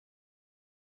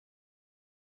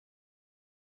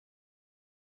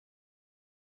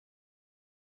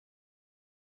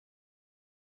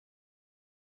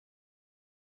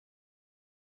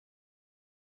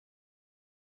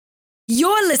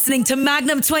You're listening to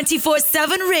Magnum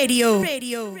 24/7 Radio.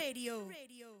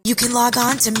 You can log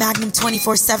on to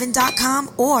Magnum247.com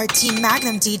or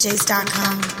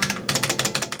TeamMagnumDJs.com.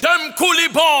 Them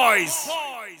coolie boys.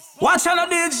 Watch out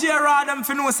the DJ Rod, them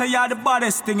fi know say you're the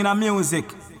baddest thing in the music.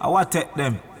 I want take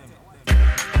them.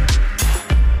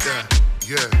 Yeah.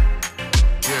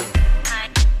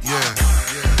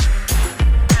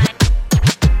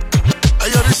 Hey,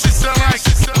 yo, this shit sound like.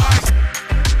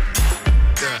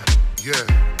 Yeah.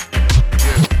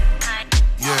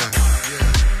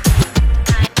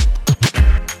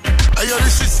 Hey, yo,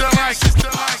 this shit sound like.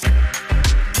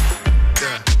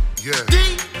 Yeah.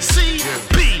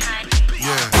 DCB.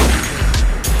 Yeah.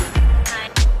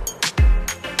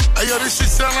 Hey, yo, this shit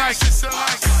sound like.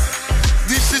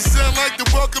 This shit sound like the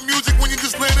welcome music when you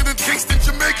just landed in Kingston,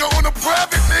 Jamaica on a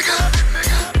private, nigga.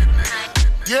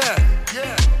 Yeah.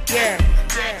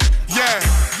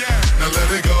 Now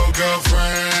let it go,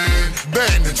 girlfriend.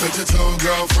 Bang and touch your toe,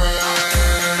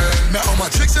 girlfriend. Now all my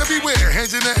chicks everywhere,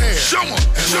 hands in the air. Show 'em,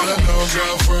 and let her know,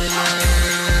 girlfriend.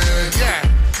 Yeah.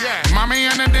 Mommy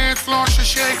on the dance floor, she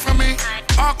shake for me.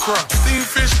 Okra, steamed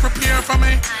fish, prepare for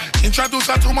me. Introduce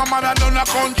her to my mother down the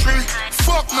country.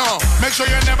 Fuck no, make sure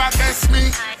you never test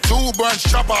me. 2-bunch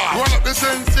chopper, roll up the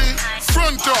NC.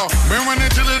 Front door, me run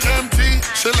it till it's empty.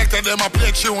 Selected them a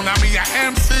play tune, I me a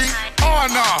MC. Oh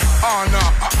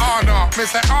no, me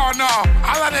say oh no.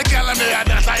 All of the girl in there,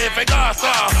 that's how if it goes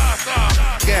so.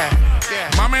 Yeah.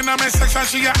 Mommy in my section,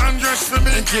 she get undressed for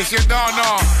me. In case you don't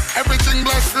know, everything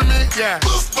blessed for me. Yeah.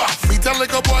 Boof buff, me tell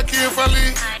like a boy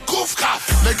carefully. Goof cough,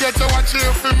 they get to watch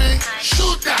here for me.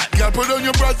 Shoot that, girl put on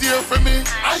your brassiere for me.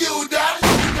 Are you that?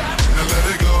 Now let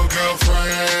it go,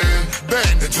 girlfriend.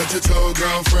 Bang and touch your toe,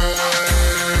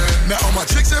 girlfriend. Now all my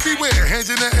chicks everywhere, hands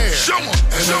in the air. Show 'em,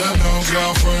 and let her know,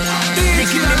 girlfriend.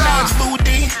 Nicki Minaj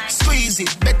booty, squeeze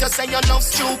it. Better say you love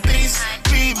stupid.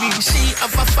 Baby, she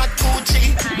have a fat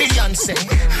Gucci. Beyonce,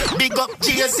 big up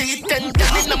Jay-Z. 10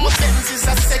 in my Benz is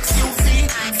a sex UV.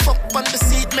 Fuck on the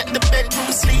seat, make the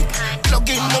bedroom sleep. Plug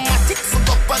in my matic, fuck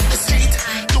up on the street.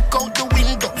 Look out the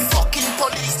window, fucking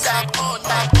police dog. Oh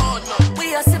no.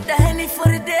 We are sip the Henny for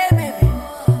the day, baby.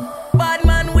 Bad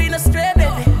man, we no stray,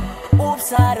 baby.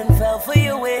 Oops, I done fell for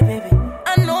your way, baby.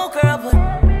 I know, girl, but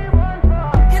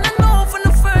and I know from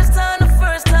the first time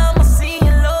I seen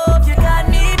your love, you got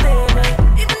me, baby.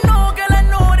 Even though, girl, I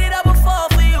know that I would fall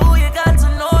for you, you got to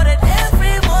know that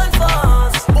everyone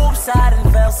falls. Oops, I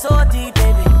done fell so deep,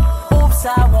 baby. Oops,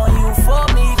 I want you for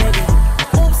me, baby.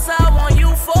 Oops, I want you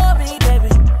for me,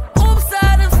 baby. Oops, I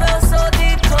done fell so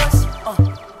deep, 'cause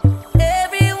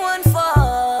everyone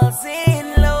falls in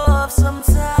love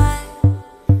sometime.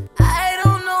 I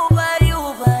don't know about you,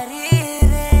 but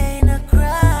it ain't a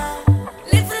crime.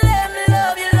 If you let me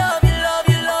love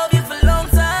you for a long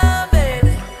time,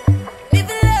 baby. If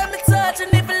you let me touch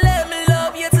and if you let me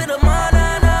love you to the morning.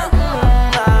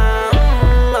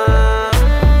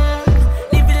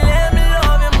 If you let me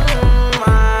love you,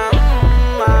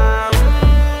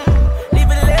 if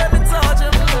you let me touch you,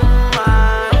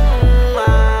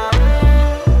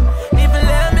 if you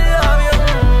let me love you,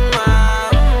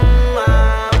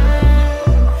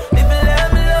 if you let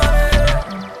me love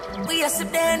you. We are sip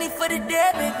the Henny for the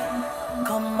day, baby.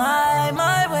 Come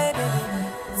my way, baby.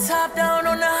 Top down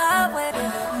on the highway, baby.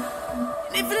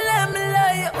 And if you let me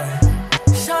love you,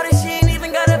 shorty, she ain't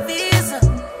even got a visa.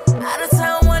 Out of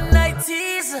town one night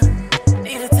teaser.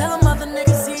 Need to tell them other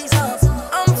niggas he's up.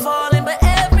 I'm falling, but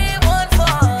everyone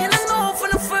falls. And I know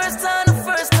from the first time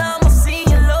I seen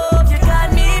your love, you got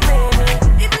me, baby.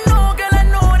 Even though, girl, I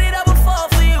know that I would fall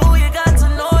for you, you got to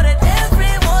know that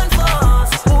everyone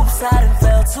falls. Oops, I done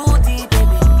fell too deep,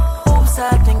 baby. Oops, I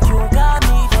think you got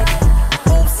me, baby.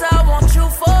 Oops, I want you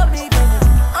for me, baby.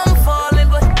 I'm falling,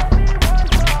 but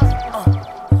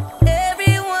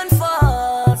everyone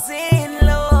falls in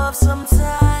love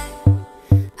sometime.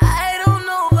 I don't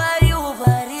know about you,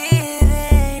 but it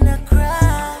ain't a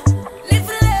crime. If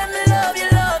you let me love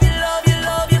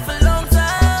you for a long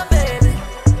time, baby.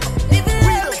 If you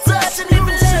let me touch and if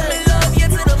you let me love you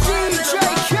to the morning.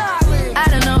 I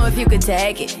don't know if you could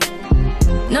take it.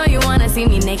 No, you wanna see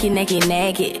me naked.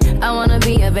 I wanna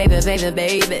be a baby.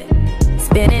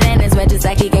 Spinning in his wet just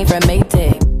like he came from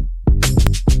Maytag.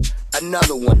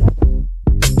 Another one.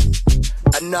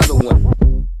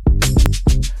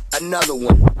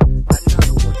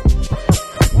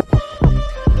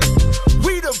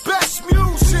 We the best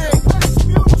music.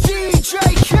 DJ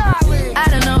Khaled. I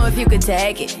don't know if you could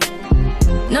take it.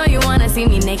 No, you wanna see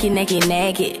me naked.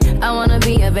 I wanna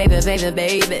be a baby.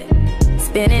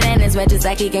 Spinning in his wet just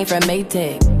like he came from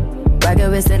Maytag. Rocket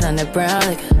with it on the brown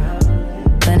liquor.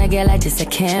 When I get like this, I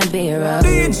can't be around.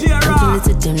 DJ I'm too little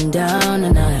to dim down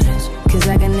a notch. Cause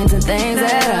I can into things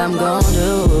that I'm gon'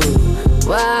 do.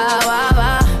 Wow, wow,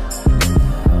 wow.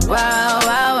 Wow,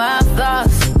 wow, wow,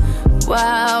 thoughts.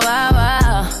 Wow, wow,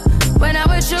 wow. When I'm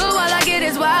with you, all I get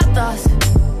is wild thoughts.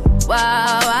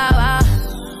 Wow, wow, wow.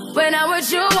 When I'm with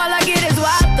you, all I get is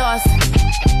wild thoughts.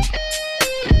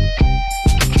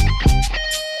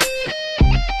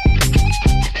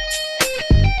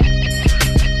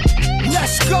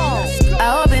 Let's go. I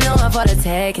hope you know I'm for the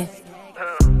taking.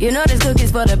 You know this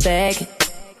cookie's for the bag.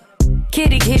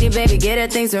 Kitty, kitty, baby, get her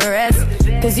things to rest.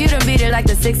 Cause you done beat it like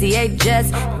the 68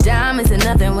 Jets. Diamonds are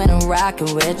nothing when I'm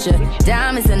rockin' with ya.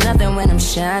 Diamonds are nothing when I'm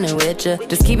shining with ya.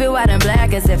 Just keep it white and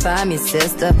black as if I'm your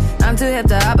sister. I'm too hip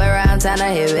to hop around, time to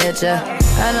hit with ya.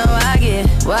 I know I get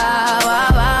wow, wow,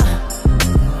 wow.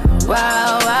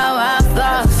 Wow, wow, wow,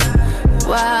 thoughts.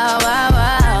 Wow, wow,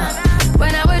 wow.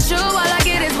 When I'm with you, all I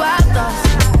get is wild thoughts.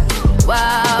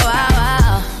 Wow, wow,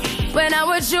 wow. When I'm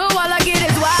with you, all I get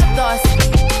is wild thoughts.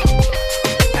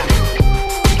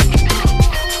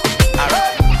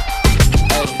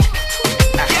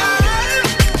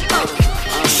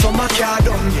 Summer car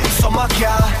done, summer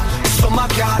car, summer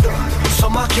car done,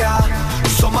 summer car,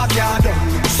 summer car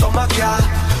done, summer car,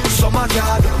 summer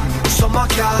car done, summer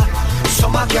car,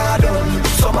 summer car done,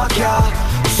 summer car,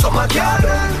 summer car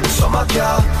done, summer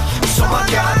car, summer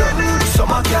car done,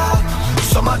 summer car,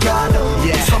 summer car done,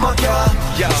 yeah, summer car,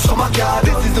 yeah, summer car.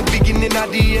 This is the beginning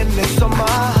of the end of summer.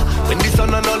 When the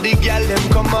sun and all the girls them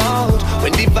come out,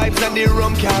 when the vibes and the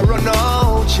rum can run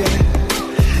out, yeah,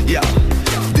 yeah.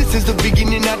 This is the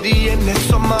beginning of the end of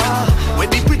summer. When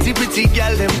the pretty, pretty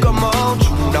girl them come out,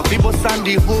 now people and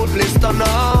the whole place turn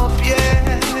up,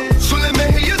 yeah. So let me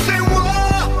hear you say,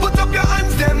 whoa, put up your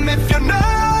hands them if you know.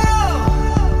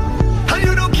 And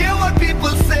you don't care what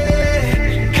people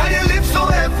say, can you live so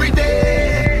every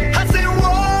day? I say,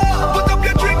 whoa, put up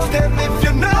your drinks them if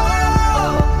you know.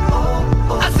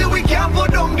 I say, we can't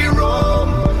put down the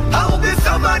rum. I hope this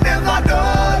summer never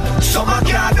done. Summer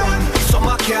car done,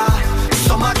 summer car.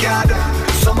 Summer garden,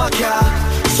 summer car,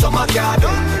 summer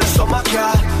garden, summer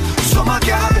car, summer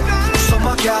garden,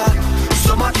 summer car,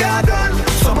 summer garden,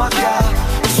 summer car,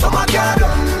 summer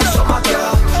garden, summer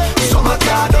car, summer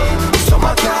garden,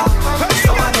 summer car,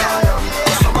 summer garden,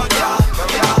 summer car.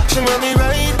 She want me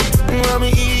right, want me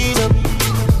ease up.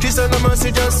 She said no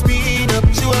mercy, just speed up.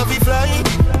 She want me fly,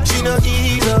 she no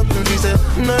ease up. She said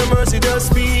no mercy, just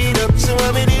speed up. She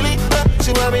want me dilly,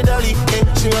 she want me dolly,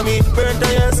 she want me burn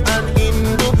tires and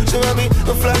Hindu. She want me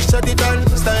to flash at it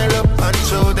and style up and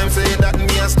show them say that me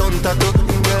a stunt tattoo.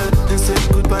 Girl, they say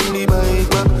good on the bike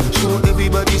back. Show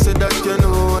everybody say that you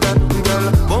know that.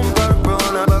 Girl, bumper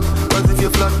round her back. Cause if you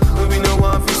flat, we no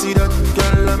want to see that.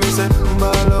 Girl, let me say,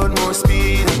 ball out more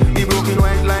speed. The broken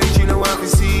white line, she no want to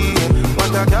see.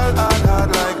 What a girl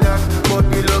hard like that. But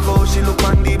me love how she look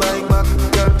on the bike back.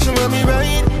 Girl, she want me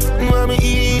ride, want me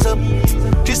ease up.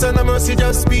 She said no mercy,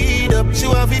 just speed up. She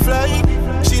want me fly,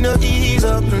 she no ease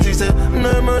up. She said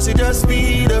no mercy, just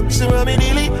speed up. She want me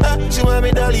dilly, she want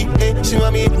me dolly, she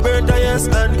want me burn tires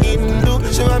and Hindu.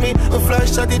 She want me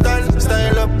flash at it and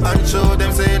style up and show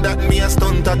them say that me a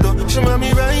stunt tattoo. She want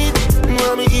me ride,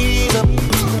 want me ease up.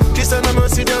 She said no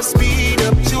mercy, just speed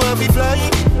up. She want me fly,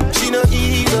 she no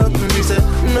ease up. She said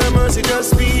no mercy,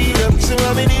 just speed up. She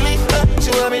want me dilly,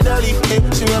 she want me dolly,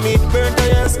 she want me burn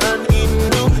tires and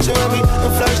Hindu. She want me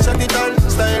flash at it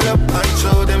and style up and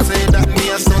show them say that me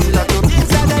a stunt tattoo. Things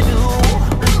that I do,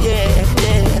 yeah,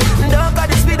 yeah. Don't got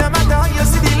the speed of my tongue, you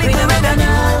see the little red and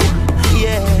you.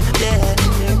 Yeah, yeah.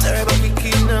 Terrible me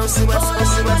kid now, see what's.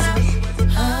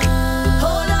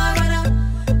 Hold on, what up?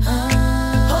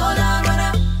 Hold on, what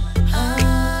up?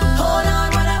 Hold on,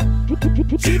 what up?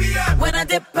 When I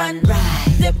dip and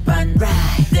ride, dip and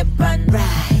ride, dip and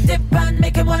ride, dip and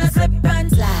make him wanna slip and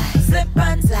slide, slip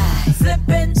and slide, slip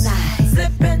and slide,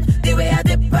 slip and the way I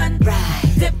dip and ride,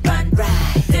 dip and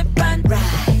ride, dip and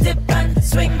ride, dip and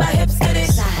swing my hips to the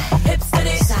side, hips to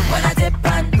the side. When I dip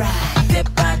and ride,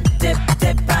 dip and dip,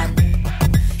 dip and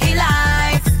he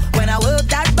likes when I work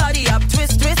that body up,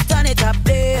 twist, twist, turn it up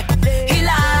there. He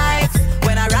likes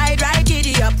when I ride, ride,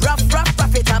 giddy up, rough, rough,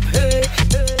 rough it up. Hey,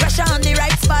 pressure on the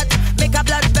right spot, make a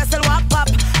blood vessel walk up,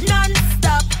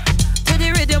 non-stop to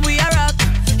the rhythm we are rock.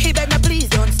 He beg me please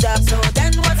don't stop. So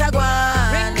then what I go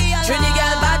on? Trini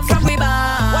girl bad from we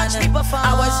band. Watch me perform.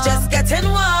 I was just getting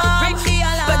warm,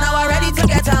 but now I'm ready to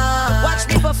get on. Watch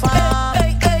me perform.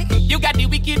 Hey, hey, hey. You got the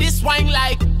wickedest wine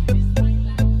like.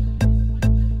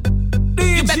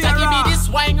 You better give me this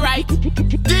wine right.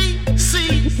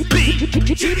 DCB.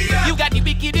 You got the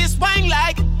wickedest wine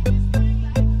like.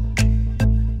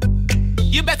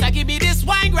 You better give me this wine.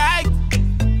 wine right.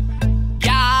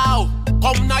 Yow,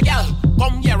 come now, gal.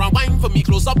 Come here and wine for me,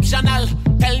 close up Chanel.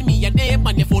 Tell me your name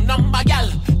and your phone number, gal.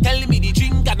 Tell me the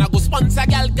drink and I go sponsor,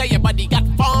 gal. Cause your body got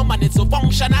form and it's so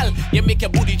functional. You make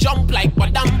your booty jump like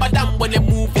badam badam. When you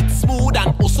move it smooth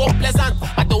and oh so pleasant.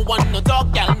 I don't want no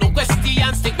dog, gal, no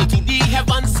questions. Take me to the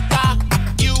heavens, car.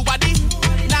 You are the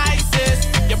nicest.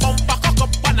 Your bumper cock up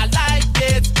and I like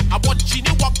it. I'm watching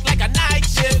you walk like a night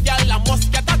shift, gal. I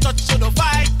must get a touch to the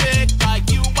fight it. Cause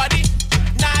you are the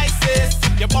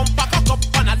nicest. Your bumper cock up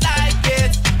and I like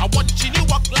it. I'm watching you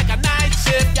walk like a night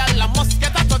shift, gal. I must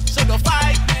get a touch to the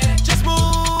fight. Just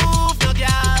move, no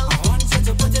gal. I want you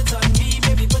to put it on me,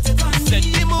 baby, put it on me. Set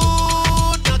the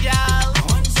mood, no gal. I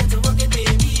want you to rock it,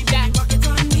 baby, baby, rock it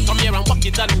on me. Come here and walk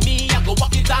it on me, I go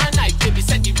walk it all night. Baby,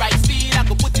 set the right speed, I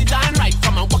go put it on right.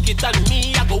 Come and walk it on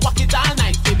me, I go walk it all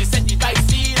night. Baby, set the right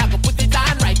speed, I go put it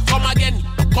on right. Come again,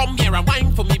 come here and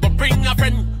wine for me, but bring a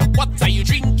friend. What are you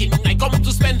drinking? I come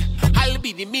to spend. I'll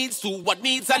be the means to what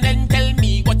needs, and then tell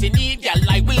me what you need, girl,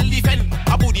 I will defend.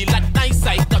 A booty like nice,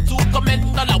 I got to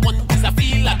commend. All I want is a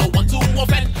feel, I don't want to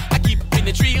offend. I keep in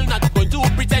it real, not going to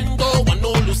pretend. Go on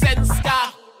no loose ends,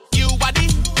 car. You are the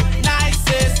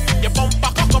nicest. Your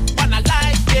bumper cock up and I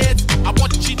like it. I'm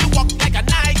watching you walk like a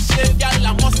night shift, girl.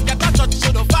 I must get a touch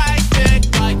to the fight it.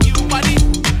 Like you are the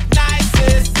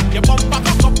nicest. Your bumper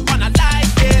cock up and I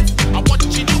like it. I'm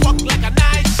watching you walk like a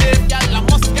night shift, girl. I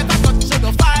must get a touch to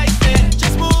the fight it.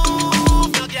 Just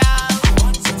move, no girl. I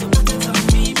want you to put it on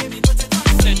me, baby, put it on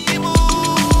me. Set the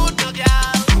mood, no girl.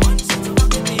 I want you to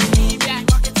rock it, baby, baby,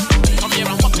 rock it on me. Come here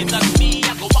and walk it on me,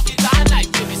 I go walk it all night.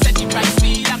 Baby, set the right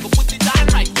speed, I go put it on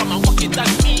right. Come and walk it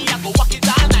on me, I go walk it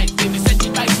all night. Baby, set the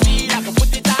right speed, I go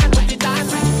put it on right.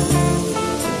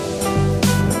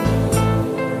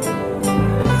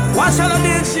 Watch out the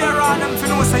DJ around them, if you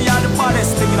know say you're the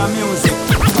baddest thing in the music.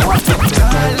 Watch out.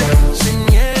 Dale, sin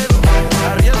miedo,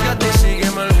 arriesgate y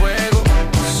sígueme el juego.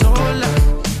 Sola,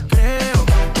 creo,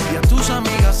 y a tus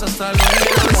amigas hasta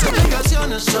luego. Mis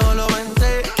explicaciones solo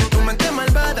vente, que tu mente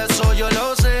malvada, eso yo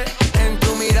lo sé. En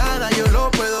tu mirada yo lo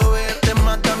puedo ver, te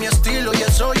mata mi estilo y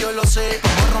eso yo lo sé.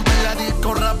 Vamos a romper la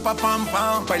disco, rapa, pam,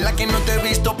 pam. Baila que no te he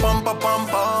visto, pam, pam, pam,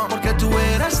 pam. Porque tú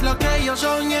eres lo que yo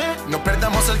soñé. No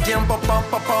perdamos el tiempo, pam,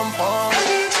 pam, pam, pam.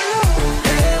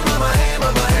 Hey, mama, hey,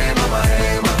 mama, hey, mama,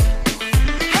 hey, mama.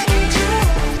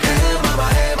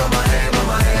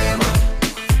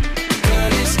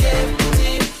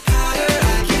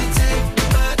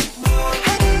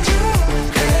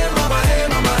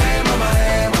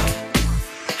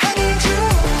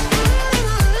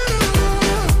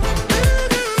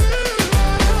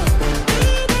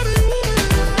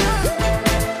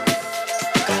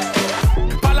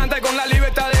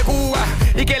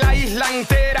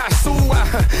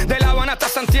 De La Habana hasta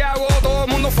Santiago, todo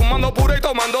el mundo fumando puro y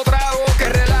tomando trago. Que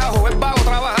relajo, es vago,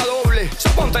 trabaja doble. So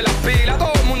ponte las pilas,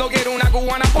 todo el mundo quiere una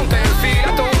cubana, ponte en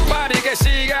fila. Todo un party que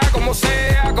siga como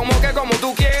sea, como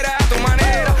tú quieras, a tu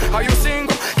manera. Hay un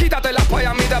cinco, quítate las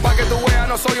payamitas pa' que tú veas,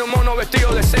 no soy un mono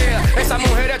vestido de seda. Esa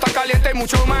mujer está caliente y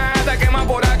mucho más, te queman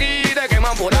por aquí, te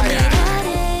queman por allá.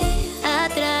 Miraré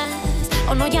atrás,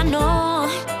 o no, ya no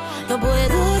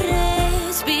puedo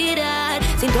respirar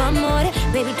sin tu amor,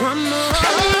 baby, tu amor.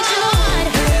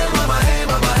 Hey mama, hey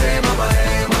mama, hey mama,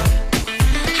 hey mama.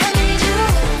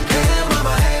 Hey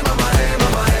mama, hey mama, hey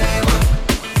mama, hey mama.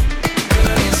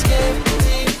 Girl, it's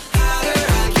getting hotter,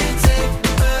 I can't take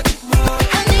much more.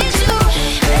 I need you.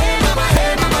 Hey mama,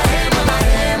 hey mama, hey mama,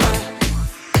 hey mama.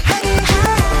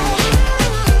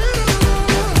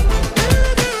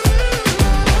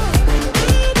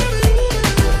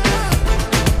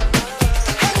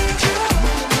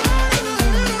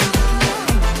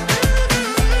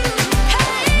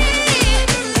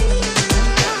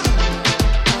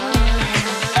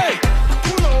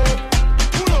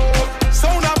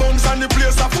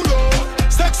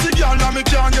 Me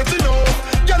can't get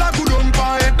enough. Girl, I good on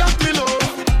by it, that me love.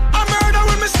 I murder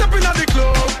when me step in at the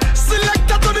club.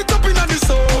 Selector to the top in at the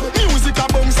soul. Music a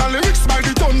bounce and lyrics by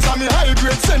the tons. And me high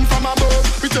grade sent from above.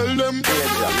 We tell them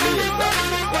Mexican.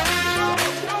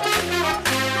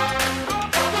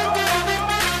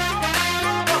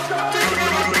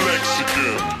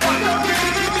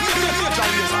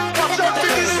 Watch out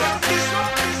for this.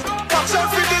 Watch out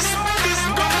for this.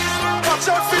 Watch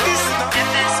out for this.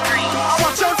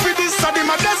 Watch out for this. I did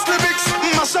my best lyrics.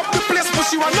 Mash up the place, but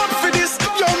she want up for this.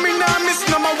 Yo, me nah miss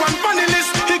 #1 funny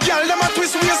list. The girl them a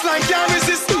twist waistline can't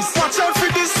resist. Watch out for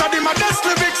this. I did my best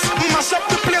lyrics. Mash up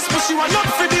the place, but she want up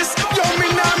for this. Yo, me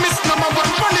nah miss #1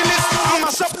 funny list.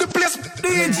 Mash up the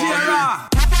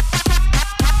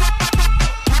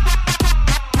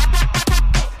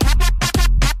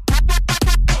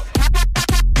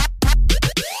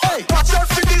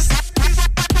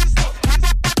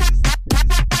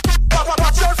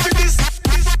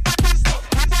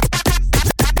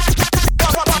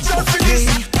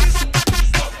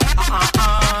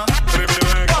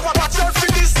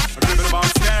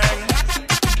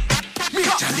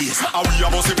we a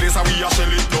bust the place and we a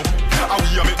shell it down. And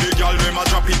we a make the girl them a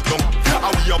drop it down.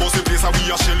 And we a bust the place and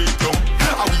we a shell it down.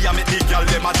 And we a make the girl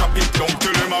them a drop it down.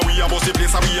 Tell them we a bust the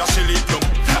place and we a shell it down.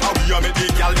 And we a make the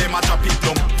girl them a drop it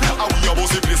down. And we a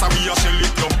bust the place and we a shell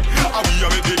it down. And we a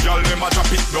make the girl them a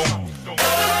drop it down.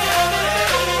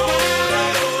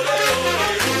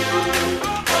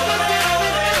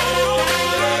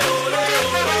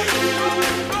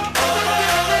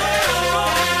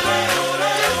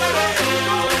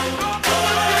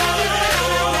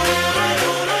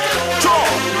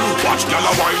 Watch gyal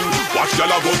a wine, watch gyal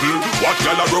a bubble, watch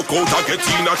gyal a broke out and get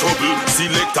in a trouble.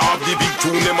 Select off the big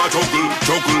tune them a juggle,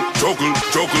 juggle, juggle,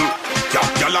 juggle.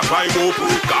 Gyal a climb up,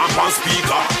 camp and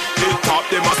speaker. Head top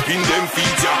them a spin them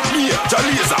feet ya. Me,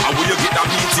 Jalazer, where you get that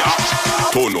beat ya?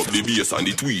 Turn up the bass and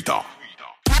the tweeter.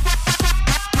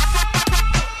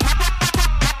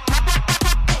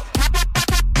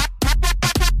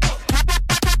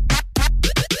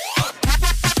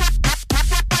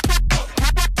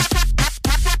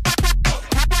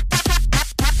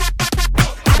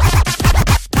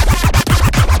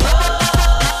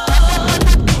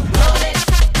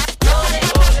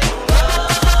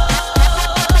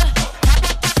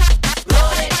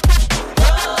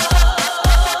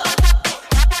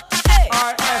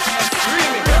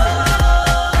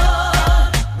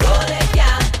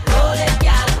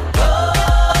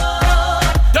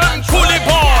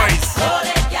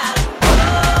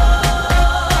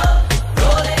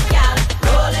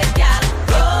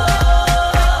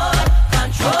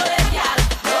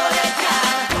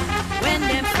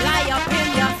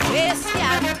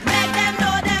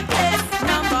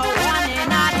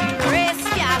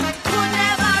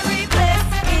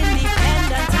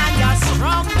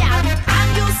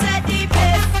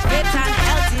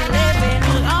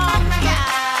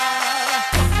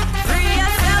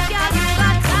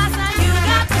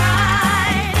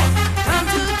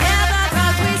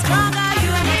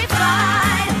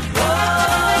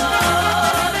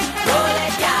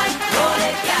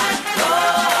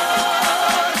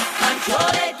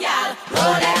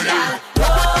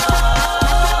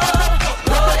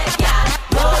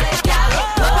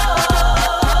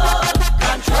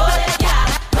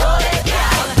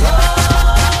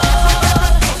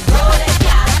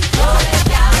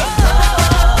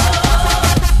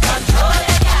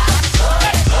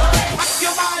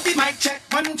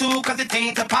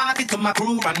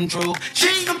 True.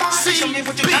 She can buy, show me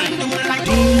what you can do like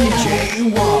DJ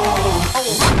Wall. Oh,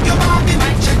 rock your body,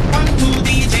 mic check 1, 2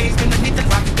 DJs, gonna need to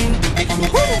rock in the big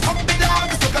room. Up it down,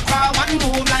 just look a crowd, one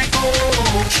move like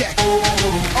oh, check. Oh,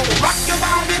 rock your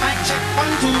body, mic check 1,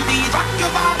 2 D's, rock your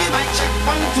body, mic check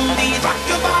 1, 2 D's, rock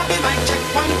your body, mic check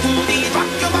 1, 2 D's, rock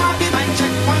your body, mic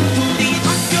check 1, 2 D's,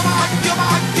 rock your body, your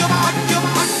body, your body, your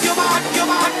body, your body, your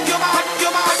body, your body,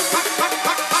 your body.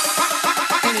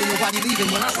 Ain't nobody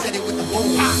leaving when I said it with the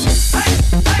boom.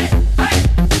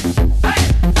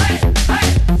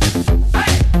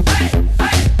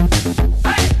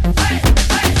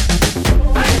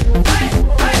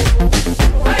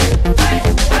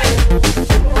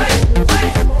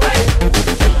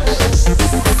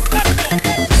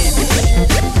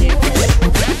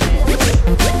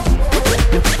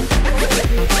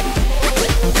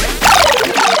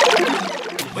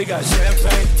 We got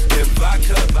champagne, and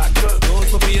vodka, goes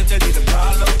for me if they need a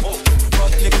problem. Oh,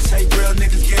 fuck niggas, hate real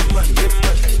niggas, get money,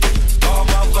 all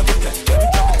motherfuckers, let me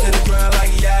drop it to the ground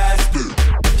like yes,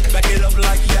 back it up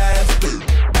like yes,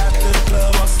 after the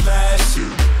club I'll smash,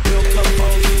 we'll come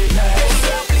home and cash.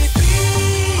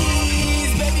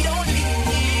 Please, baby don't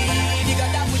leave, you got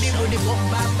that booty, boom,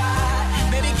 bye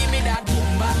bye, baby give me that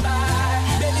boom, bye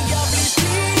bye, baby girl please,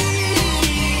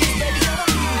 baby don't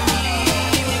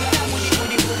leave, you got that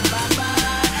booty, boom, bye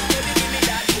bye, baby give me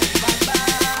that boom, bye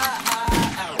bye.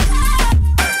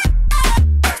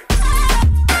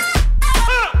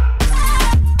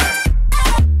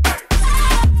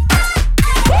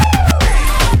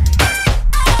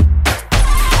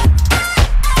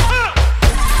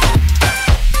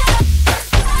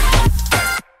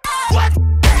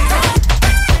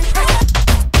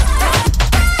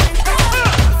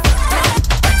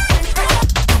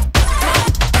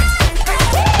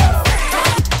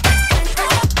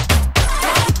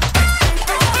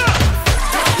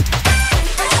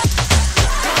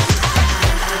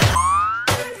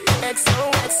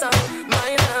 XOXO,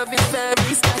 my love is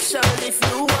very special. If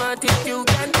you want it, you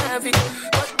can have it.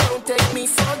 But don't take me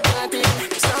for granted.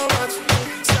 So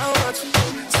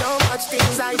much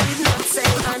things I did not say.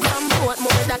 And I'm more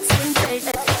that's in play.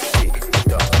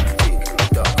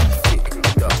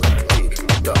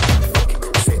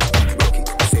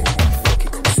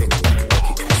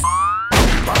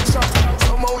 Back shot,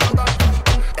 some more than that.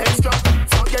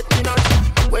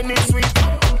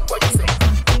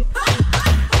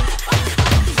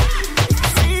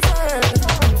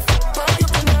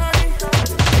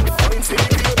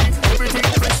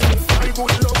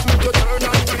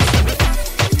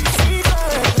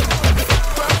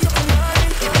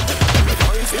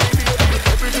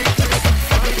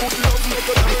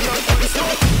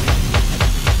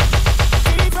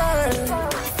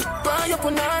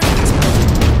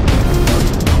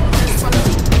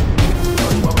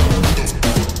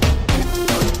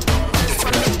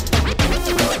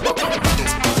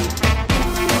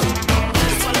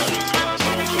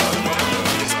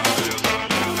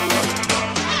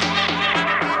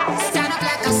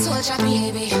 culture,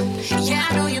 baby. Yeah,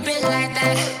 I know you been like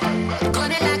that.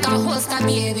 Gun it like a holster,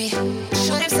 baby.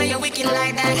 Show them say you're wicked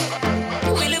like that.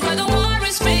 We live where the war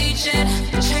is raging,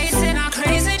 chasing our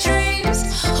crazy dreams,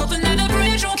 hoping that the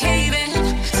bridge won't cave in.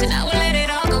 So now we'll let it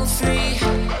all go free.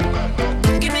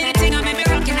 Give me the thing, I make me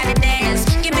rockin' at the dance.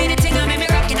 Give me the thing, I make me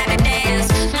rockin' at the dance.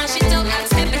 My shit don't got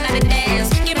steppin' at the dance.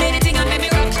 Give me the thing, I make me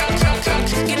rock, rock, rock, rock.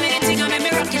 Give me the thing, I make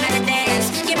me rockin' at the dance.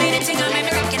 Give me the thing, I make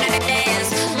me rockin' at the dance.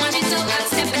 My shit don't got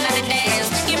steppin' at the dance.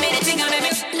 Give me the thing, I make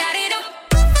me light it up.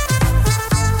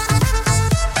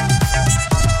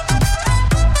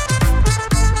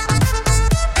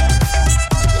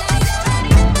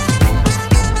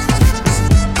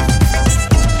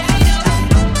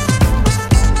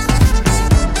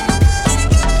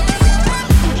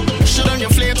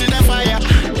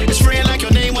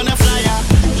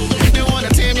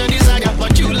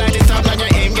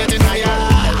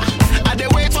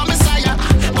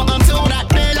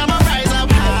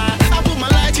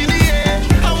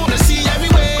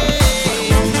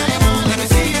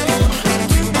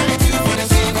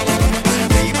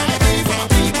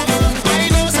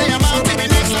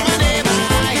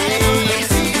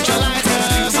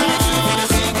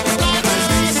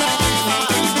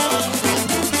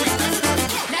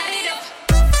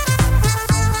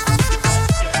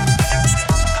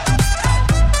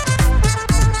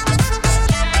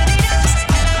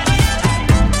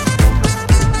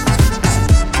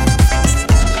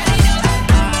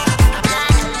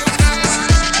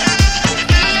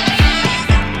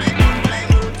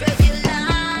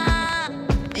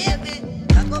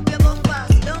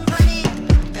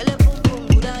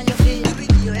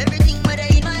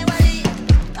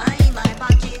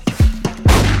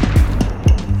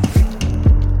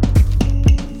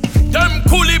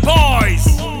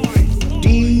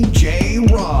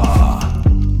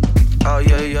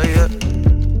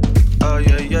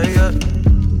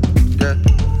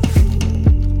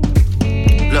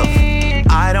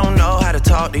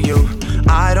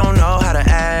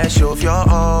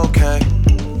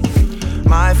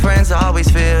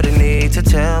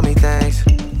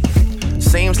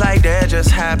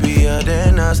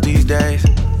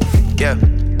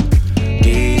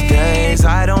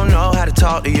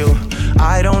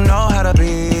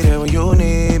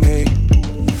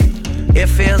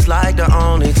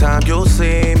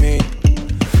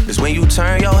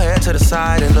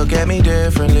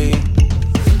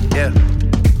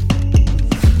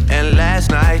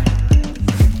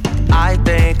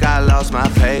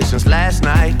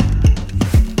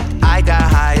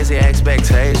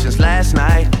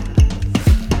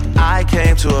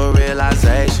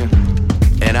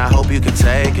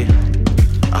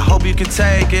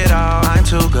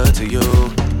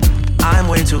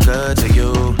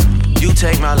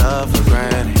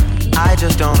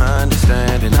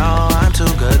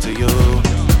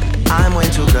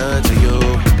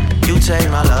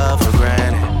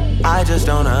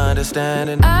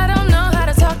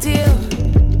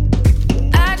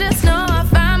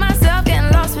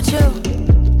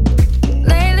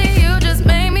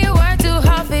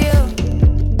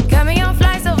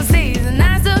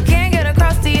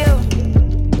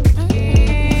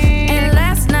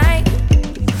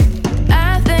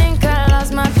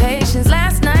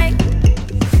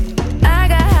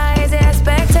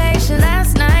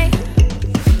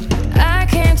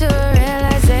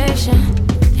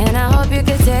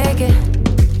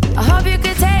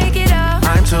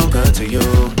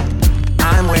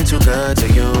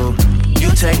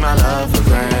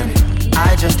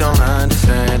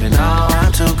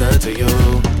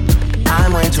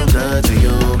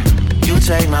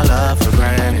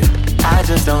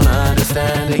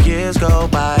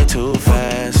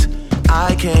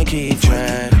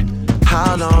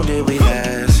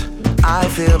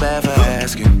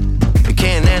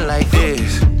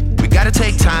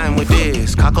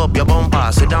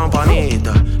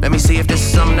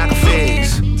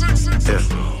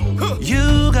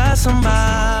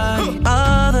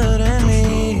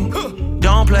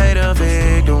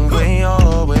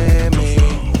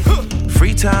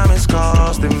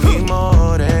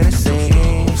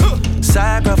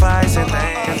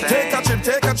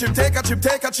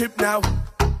 Take a chip now.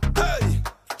 Hey,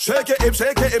 shake it, hip,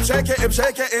 shake it, hip, shake it, hip,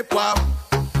 shake it, hip, wow.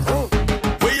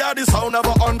 We are the sound of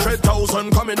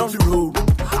 100,000 coming on the road.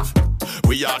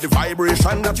 We are the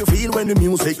vibration that you feel when the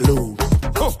music loads.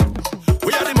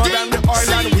 We are the mud and the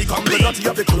oil and we come the dirty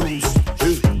of the clothes.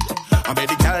 I made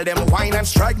the girl them wine and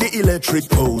strike the electric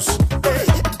pose. Hey,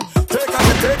 take a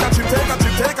chip, take a chip, take a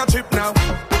chip, take a chip now.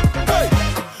 Hey,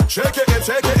 shake it, hip,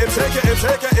 shake it, hip, shake it, hip,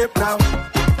 shake it, hip now.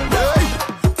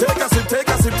 Hey. Take a sip, take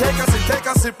a sip, take a sip, take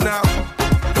a sip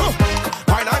now.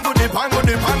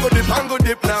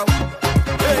 dip now.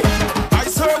 Hey, I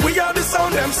swear we are the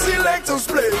sound them selectors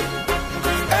play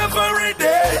every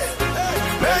day,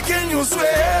 making you sway.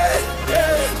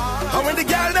 Hey, and when the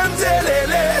girl them tell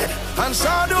and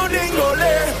shadow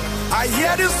dingole, I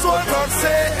hear the soul God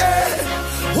say, hey,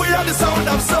 we are the sound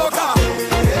of soca.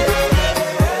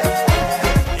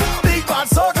 Big bad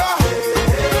soca.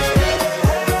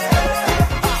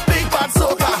 Big bad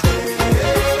soca.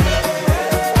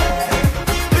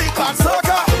 Big bad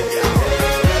soca.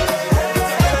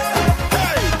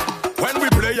 Hey, when we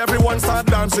play, everyone start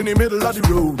dancing in the middle of the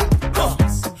road.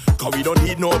 Cause we don't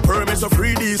need no permits to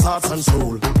free these hearts and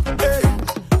soul. Hey,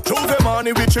 Tuesday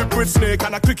morning we trip with snake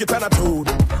and a cricket and a toad.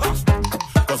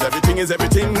 Cause everything is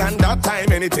everything and that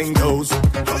time anything goes. Take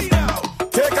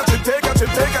a trip, take a trip,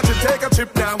 take a trip, take a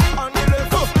trip now. On the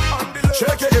left, on the left.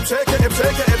 Shake it hip, shake it hip,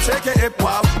 shake it hip, shake it hip,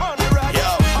 wow. On the right, yo.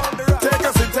 On the right. Take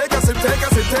a sip, take a sip, take a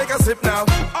sip, take a sip now.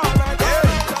 Yeah.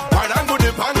 Right, and go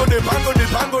dip, and go dip, and go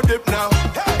dip, and go dip now.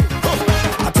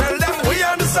 I tell them we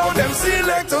are the sound them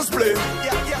selectors play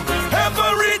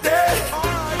every day,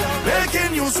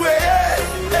 making you sway.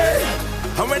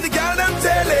 And when the girl them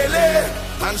tell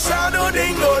and shadow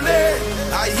dingole,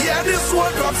 I hear this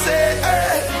one drop say,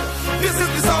 hey, this is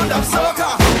the sound of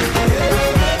soca.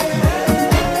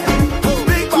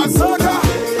 Big bad soca.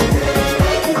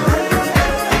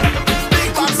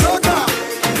 Big bad soca.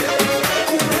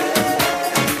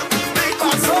 Big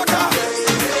bad soca.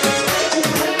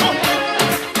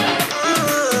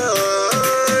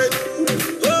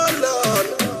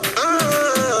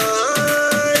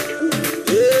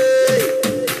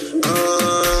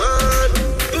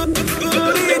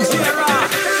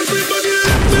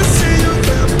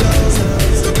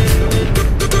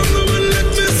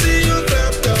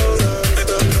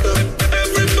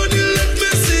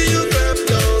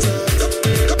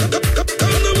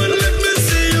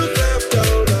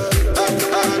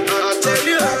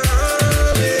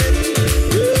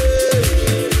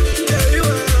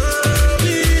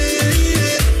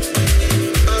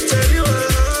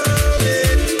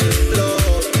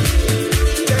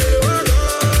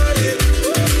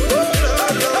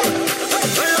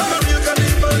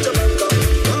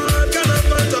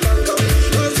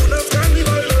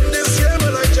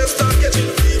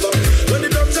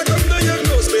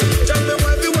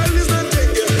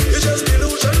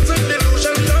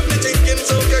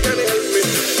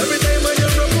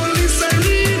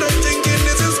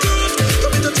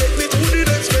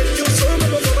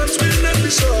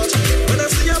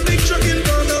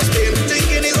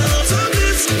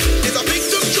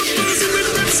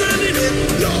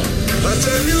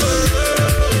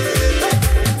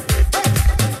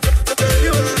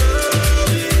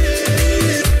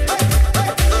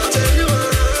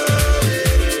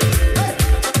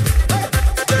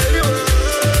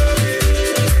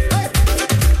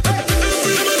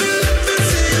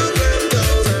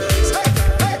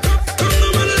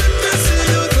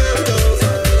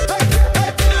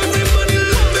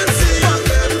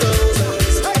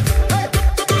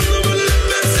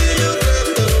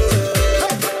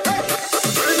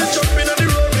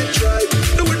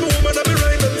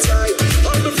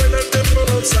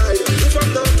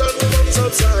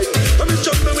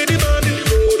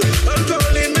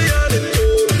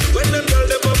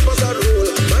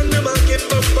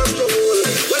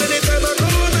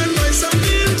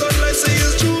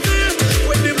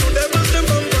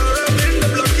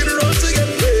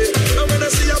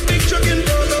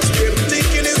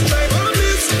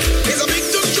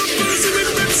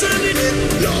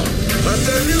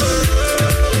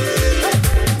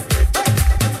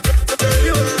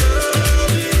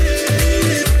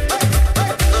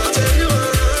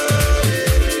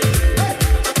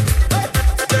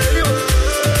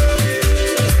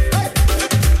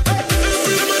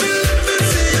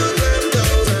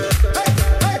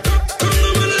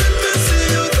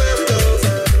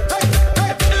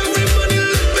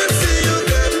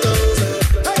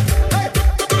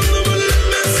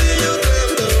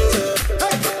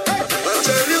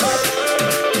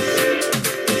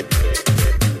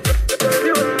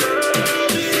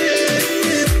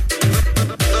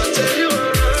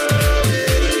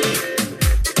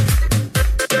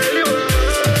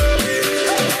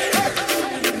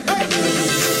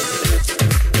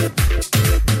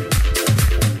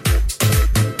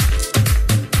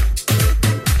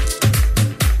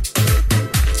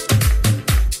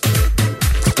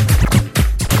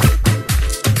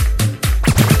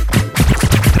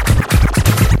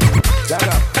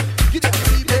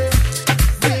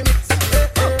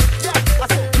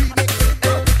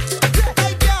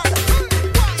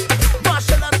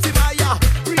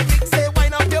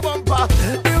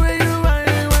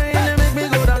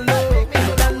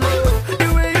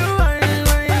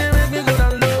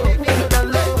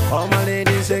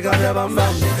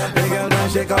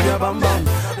 shake up your bum bum.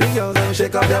 The girls them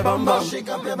shake up your bum bum. Shake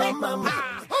up your bum bum.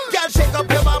 Girl, shake up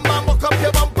your bum bum, walk up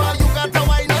your bumper. You got to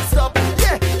wine and stop.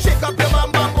 Yeah, shake up your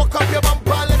bum bum, walk up your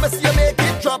bumper. Let me see you make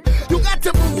it drop. You got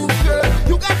to move, girl.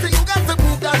 You got to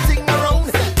move that thing around.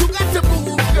 You got to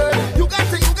move, girl. You got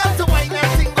to wine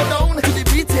that thing go down to the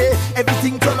beat.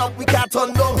 Everything turn up, we can't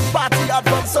turn down. Party hard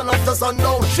from sun up to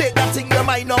sundown. Shake that thing, you're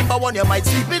my number one. You might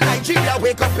sleep in Nigeria,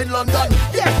 wake up in London.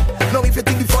 Yeah, now if you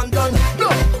think the fun done, no,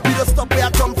 we just stop where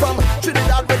I come from.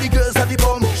 Trinidad where the girls are the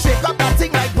bum. Shake up that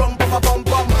thing like rum, bum, bum,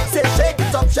 bum. Say shake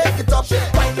it up,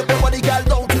 wind up your body, girl,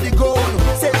 down to the ground.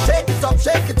 Say shake it up,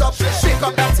 shake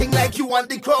up that thing like you want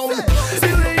the crown.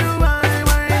 See where you wine,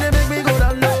 wine, make me go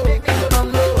down low,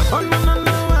 down low. On my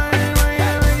wine,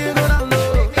 wine, make you go down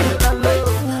low, down low.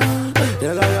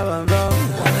 You got your bum bum,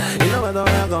 you know where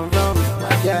I come from.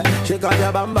 Yeah, shake up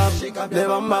your bum bum, the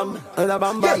bum bum, the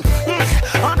bum bum.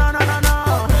 Oh no no no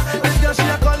no, this girl she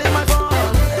a calling my phone.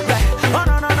 Oh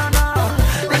no no no no,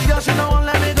 this girl she don't want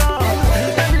let me go.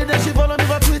 Every day she follow me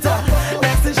for Twitter.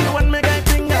 Next thing she want me guy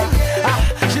finger.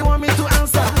 She want me to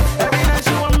answer. Every night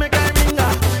she want me guy finger.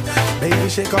 Baby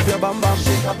shake up your bum bum,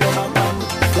 shake up your bum bum,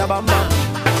 your bum bum.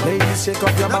 Baby shake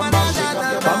up your bum bum, shake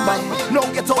up your bum bum. No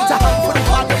get out of hand for the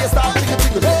part where you start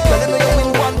jiggle. Tell them you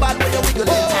win one bad when you wiggle.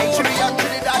 Nigerian,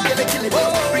 Trinidad, get a kill it.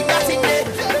 Bring that thing there.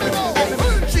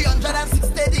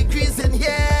 360 degrees in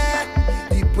here.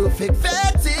 The perfect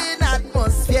vetting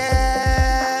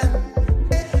atmosphere.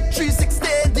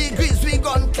 360 degrees we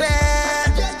gone clear.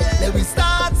 Then we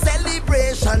start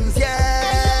celebrations,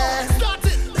 yeah.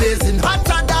 Blazing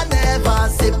hotter than ever,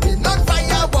 sipping on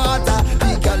fire water.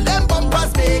 The girl them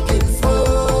bumpers making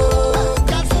smoke.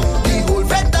 The whole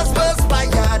vendors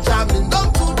perspire, jamming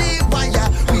down to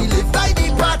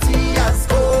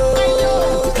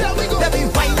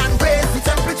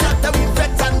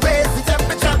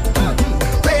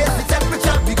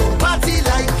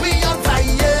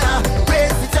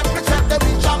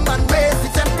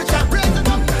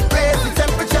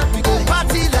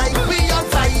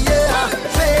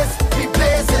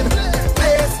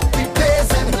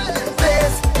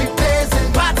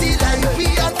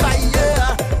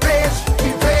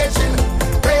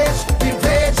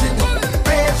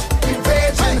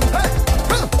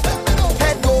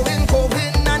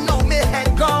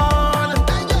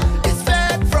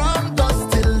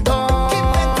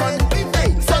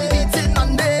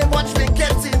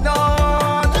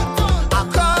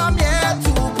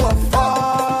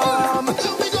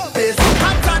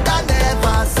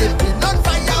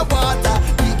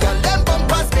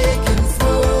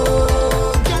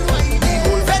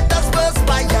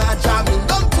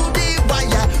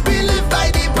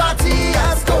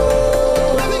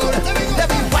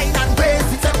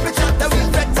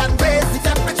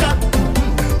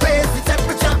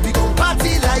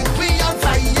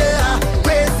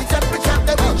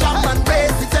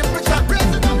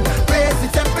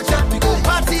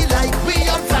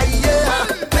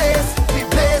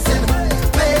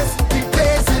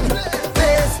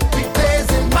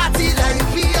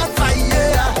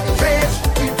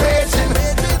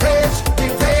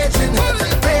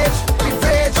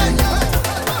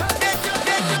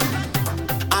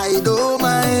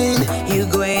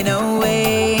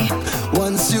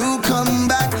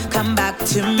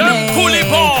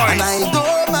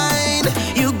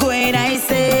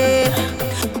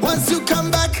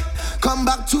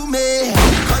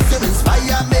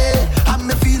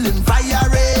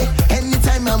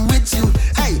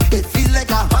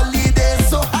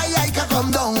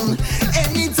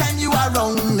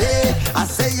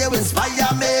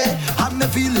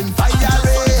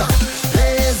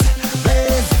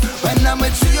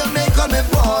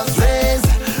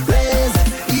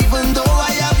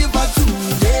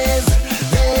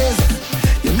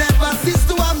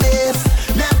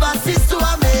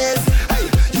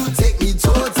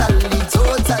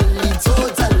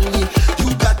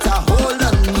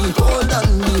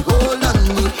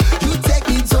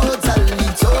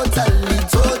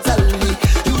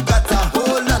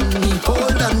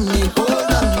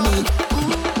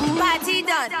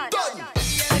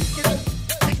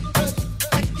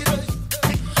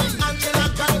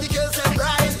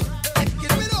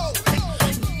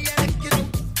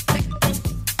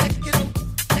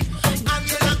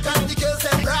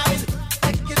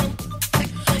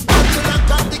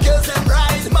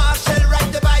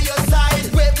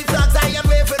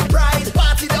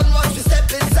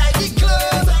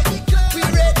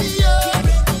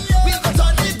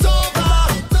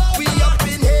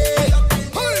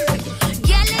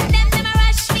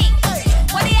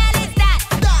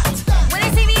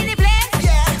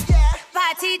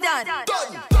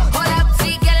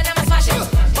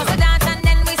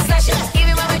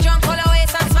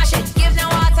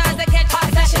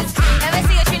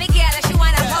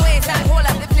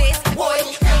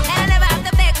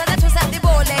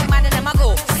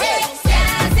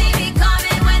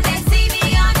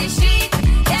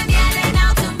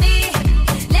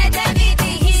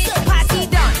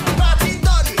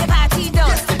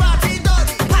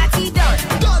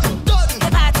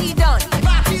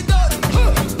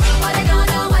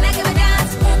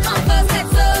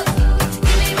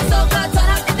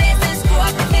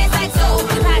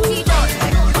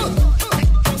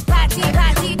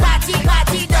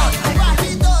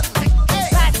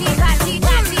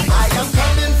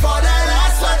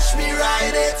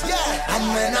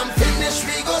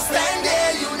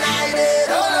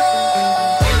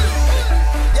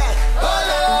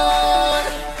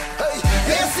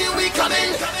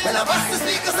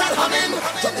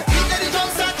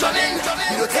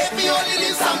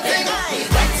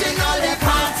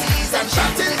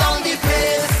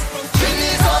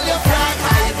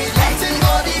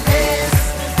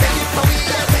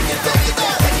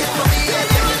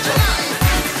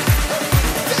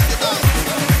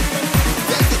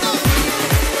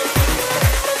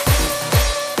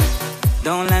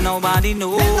nobody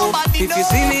know. If you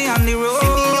see me on the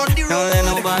road, don't let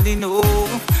nobody know.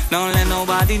 Don't let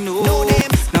nobody know.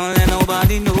 Don't let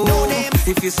nobody know.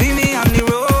 If you see me on the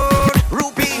road,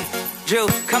 Rupee, Joe,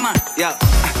 come on, yeah.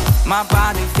 My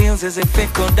body feels as if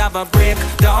it could have a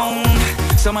breakdown.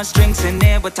 So much drinks in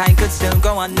there, but I could still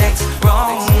go on next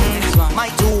round. My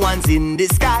 2 ones in the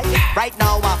sky. Right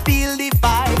now I feel the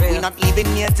vibe. We're not leaving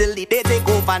here till the day take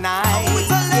overnight.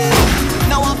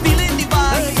 Now I'm feeling the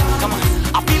vibe.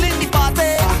 I'm feeling the party.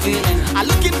 I'm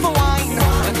looking for wine.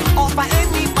 Offer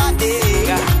anybody.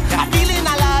 I'm feeling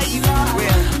alive.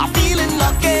 I'm feeling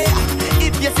lucky.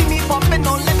 If you see me popping,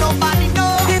 don't let nobody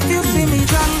know. If you see me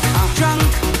drunk,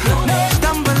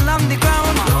 stumble on the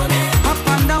ground, up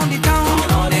and down the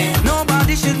town,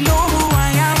 nobody should know who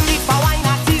I am. If I wine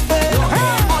at TV,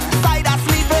 on the side I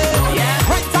sleep.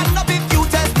 Right hand up if you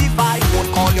testify. Won't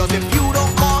call yours if you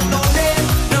don't call no name.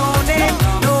 No name,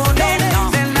 no name,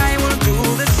 then I will do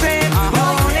the same. No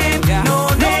name, no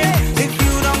name, if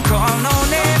you don't call no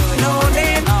name. No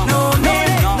name, no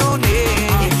name, no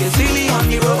name. If you see me on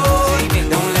the road,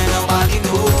 don't let nobody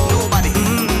know.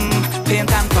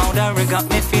 Paint and powder, it got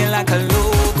me feel like a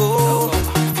logo.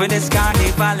 For this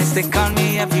carnival, it's stick on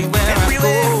me everywhere I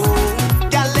go.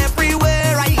 Girl,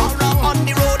 everywhere I go. On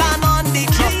the road and on the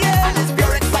train. And it's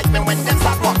pure excitement when them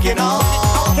start walking on.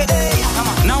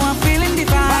 Now I'm feeling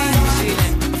divine,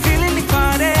 I'm feeling the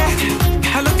party.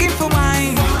 I'm looking for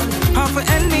wine, or for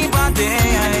anybody.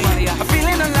 I'm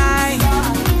feeling alive,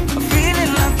 I'm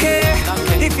feeling lucky.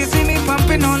 If you see me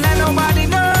pumping, don't let nobody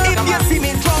know. If you see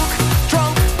me drunk,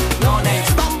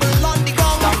 stumble on the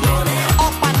ground,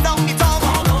 up and down the town,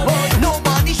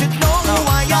 nobody should know who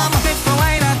I am. Fit for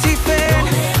wine and tiffin,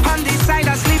 on the side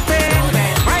I'm sleeping.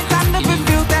 Right hand up if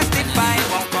you testify.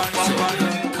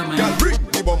 Girl, bring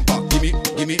the bumper, gimme,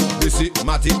 this is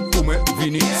Matty, Ume,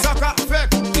 Vini. Saka,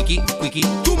 fake, quickie,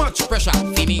 too much pressure,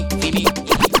 Vini.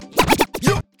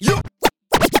 Yo,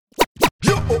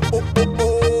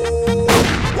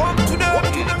 walk to them,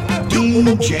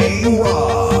 DJ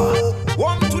Raw.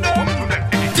 Walk to them,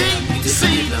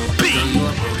 DCB.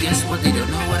 Guess what? They don't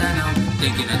know what I know.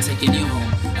 Thinking I'm taking you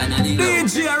home. And I need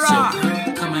DJ Raw.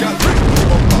 Come Girl, bring the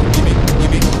bumper,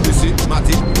 gimme, this is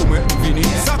Matty, Ume, Vini.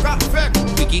 Saka, fake,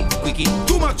 quickie,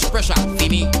 too much pressure,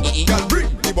 Vini. Girl, bring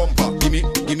the bumper, gimme,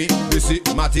 this is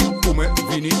Matty, Ume,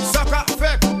 Vini. Saka,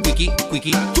 fake,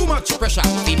 quickie, too much pressure,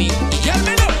 Vini. Girl,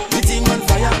 me know, the thing on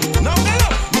fire, now me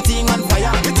know, the thing on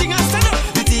fire, the thing on stand up,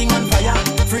 the thing on fire,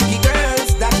 freaky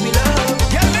girls that we love.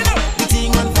 Girl, me know, the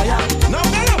thing on fire, now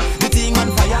me know, the thing on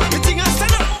fire, the thing on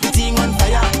stand up, the thing on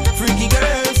fire, freaky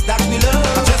girls that we love.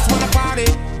 I just wanna party,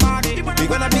 we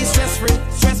gonna be stress free.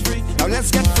 Now let's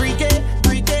get freaky,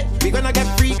 we gonna get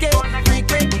freaky.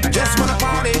 I just wanna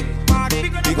party,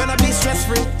 we gonna be stress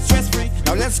free.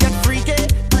 Now let's get freaky,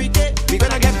 we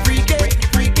gonna get freaky.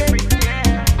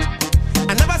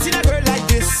 I never seen a girl like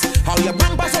this. How your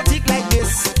bumper so thick like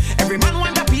this? Every man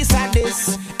want a piece like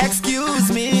this.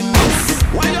 Excuse me, miss.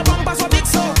 Why your bumper so big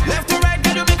so? Left to right,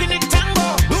 girl, you making it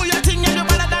tango. Do your thing, and you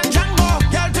better than Django.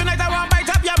 Girl, tonight I want bite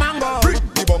up your mango. Bring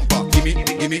the bumper, gimme,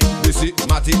 this is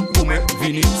Matty, Ume,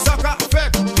 Vini. Saka,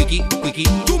 fake, quickie,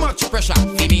 too much pressure,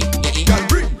 Vini. Girl,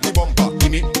 bring the bumper,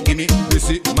 gimme, this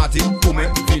is Matty,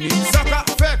 Ume, Vini. Saka,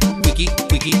 fake,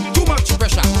 quickie, too much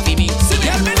pressure, Vini.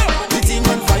 Girl, me know, the thing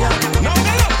on fire, now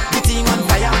me know, the thing on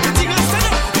fire, the thing on stand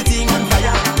up, the thing on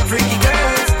fire, freaky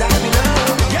girls that we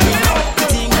love. Girl, me know, the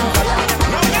thing on fire,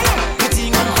 now me know, the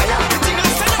thing on fire, the thing on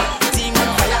stand up, the thing on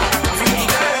fire, freaky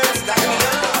girls that we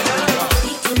love.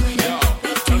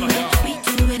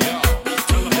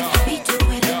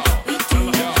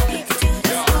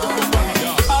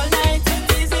 All night,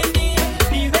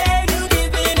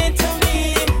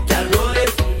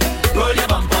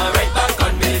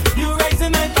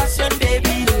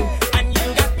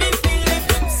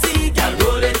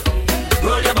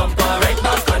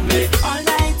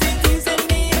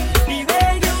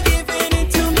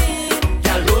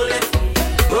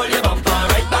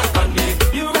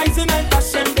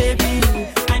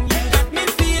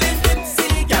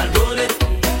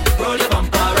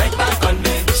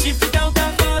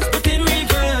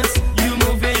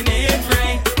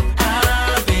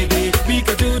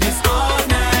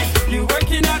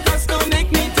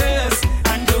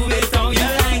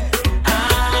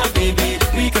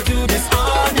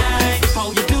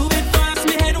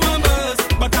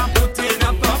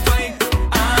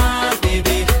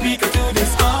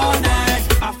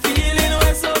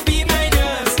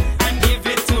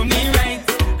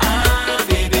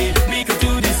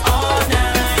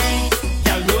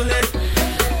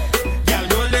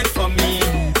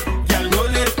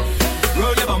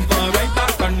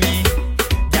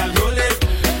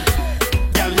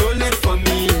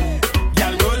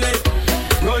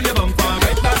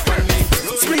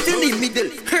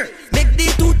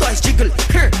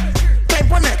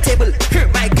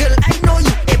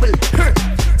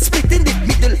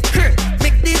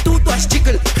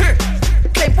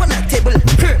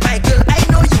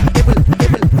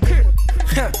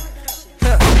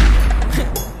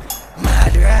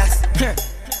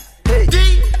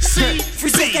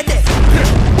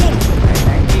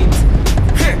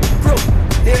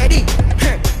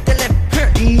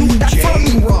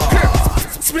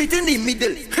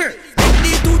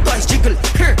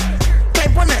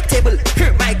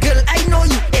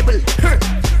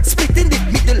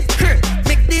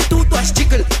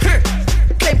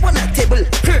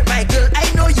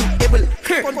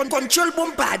 Control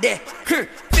bumper there.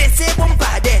 Face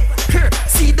bumper there.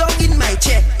 Sit down in my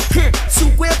chair.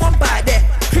 Sukwe bumper there.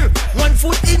 1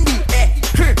 foot in the air.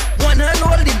 1 hand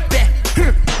holding bear.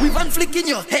 With one flick in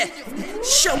your hair.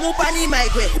 Shamu pani my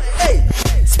way. Hey,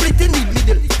 split in the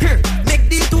middle. Make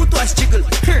the two toes jiggle.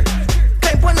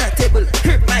 Climb on a table.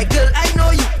 My girl, I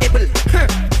know you able.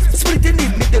 Split in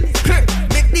the middle.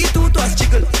 Make the two toes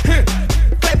jiggle.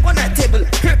 Climb on a table.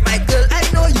 My girl, I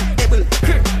know you able.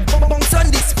 Bounce on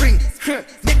the spring.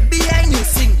 Make behind you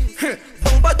sing.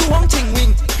 Bumba do Hong Ching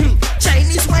Wing.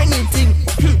 Chinese whining thing.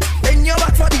 Then you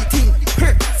back for the thing.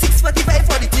 6:45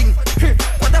 for the thing.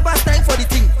 Quarter past 9 for the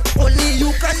thing. Only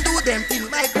you can do them thing.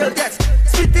 My girl, that's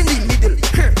split in the middle.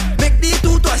 Make the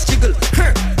two toes jiggle.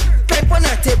 Climb on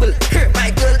a table.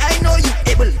 My girl, I know you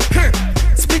able.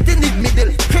 Split in the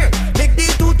middle. Make the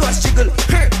two toes jiggle.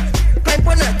 Climb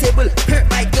on a table.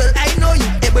 My girl, I know you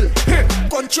able.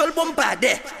 Control bumper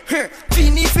there.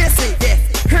 Fini face there.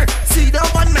 Sit down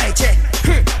on my chair.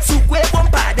 Sukwe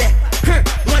bumper there.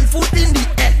 1 foot in the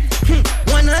air.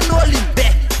 1 hand holding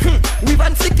back. With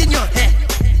one flick in your hair.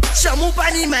 Shamu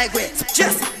pani my way.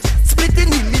 Just split in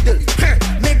the middle.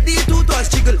 Make the two toes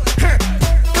jiggle.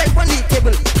 Climb on the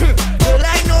table. Girl,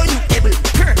 I know you able.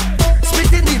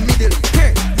 Split in the middle.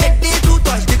 Make the two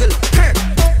toes jiggle.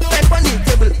 Climb on the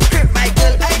table. My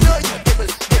girl, I know you able.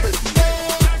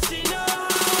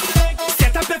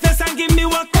 Set up your face and give me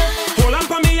work. Hold on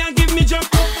for me and give me jump.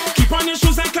 Keep on your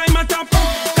shoes and climb on top.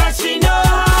 Cause she know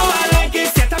how I like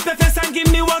it. Set up your face and give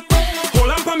me work.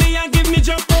 Hold on for me and give me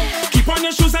jump. Keep on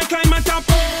your shoes and climb on top.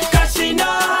 Cause she know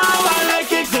how I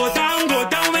like it. Go down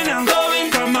when I'm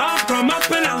going. Come up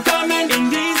when I'm coming. In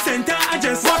the center I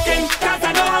just walking. Cause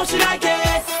I know how she like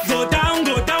it. Go down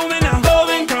when I'm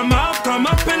going. Come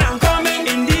up when I'm coming.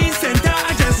 In the center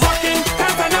I just walking.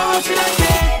 Cause I know how she like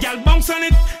it. Y'all bounce on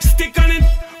it, stick on it,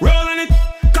 roll on it,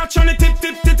 catch on it, tip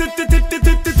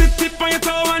on your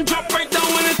toe and drop right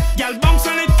down on it. Y'all bounce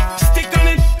on it, stick on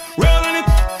it, roll on it,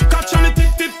 catch on it,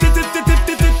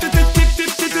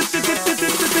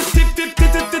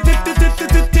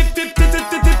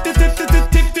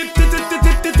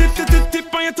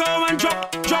 tip on your toe and drop.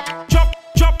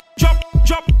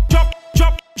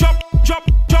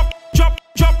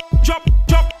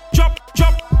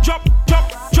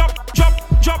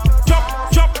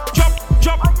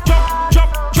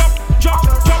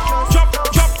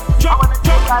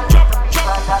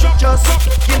 Just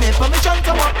give me permission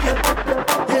to walk you.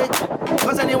 Hey,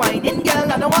 cause any whining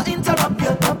girl, I don't want to interrupt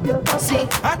you. See,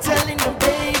 I'm telling you,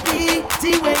 baby,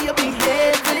 see where you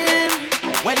behaving.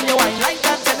 When you whine like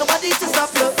that, tell nobody to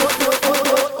stop you.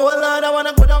 Oh Lord, I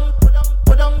wanna go down.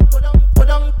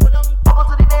 Over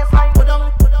to the baseline. Go down.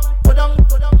 Over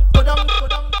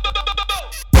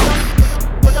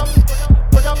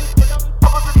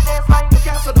to the baseline. You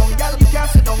can't sit down, girl, you can't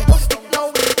sit down. Don't stick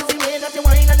now. Cause the way that you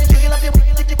whine and you jiggle up your too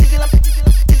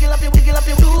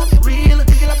real.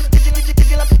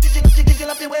 Jiggle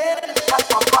up your way.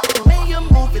 The way you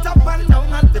move it up and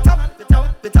down and it up.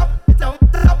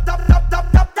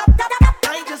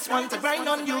 I just want to grind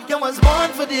on you. You was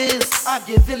born for this. I'm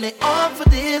giving it all for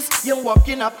this. You're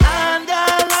walking up and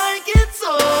I like it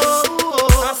so.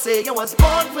 I say you was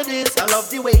born for this. I love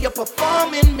the way you're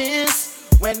performing, miss.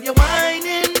 When you're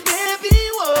whining, baby,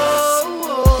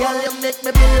 whoa. Girl, you make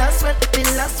me feel a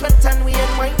sweat, and we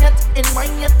ain't wine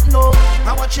yet, no.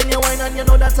 I'm watching you whine and you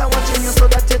know that I'm watching you, so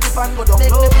that you dip and go down. Make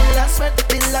me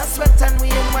feel a sweat, and we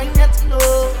ain't wine yet, no.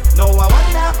 No, I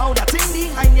wonder how that thing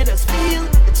behind you just feel.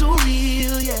 It's too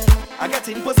real, yeah. I get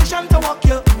in position to walk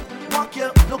you.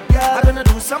 Look, girl, I'm gonna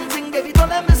do something, baby, don't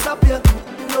let me stop you.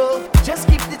 No, just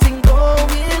keep the thing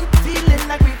going, feeling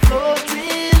like we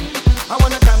floating. I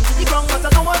wanna come to the ground, but I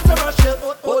don't want to rush you.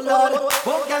 Oh Lord,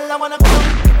 oh girl, I wanna go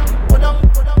down.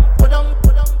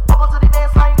 Over to the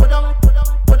baseline. Go down. Over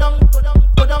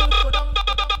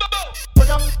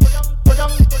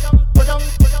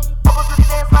to the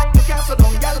baseline. You can't sit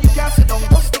down, girl, you can't sit down.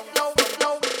 Don't stick now.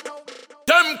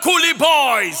 Them coolie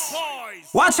boys.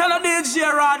 Watch out the DJ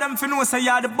Rod, them fi know say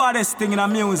you're the baddest thing in the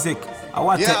music. I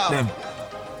want to take them.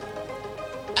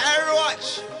 Hey,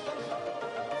 watch.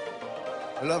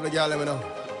 I love the girl, let me know.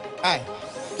 Hey,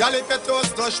 girl, if your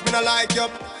toes touch, me no like you.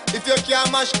 If you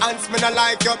can't mash hands, me no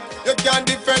like you. You can't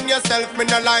defend yourself, me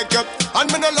no like you.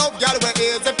 And me no love girl with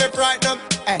ears if you frighten them.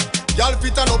 Hey, girl,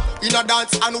 fit on up in a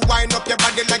dance and wind up your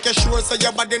body like you're sure, so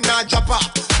your body not drop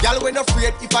off. Girl, when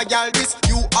afraid if a girl this,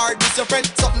 you are this your friend.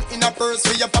 Something in a purse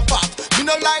for your pop off. Me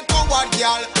no like coward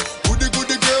girl.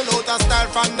 Goody girl out of style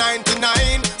from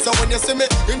 99. So when you see me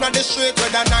in the street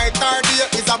with a night or day,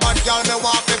 is a bad girl me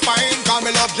want to find. Cause me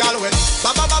love girl with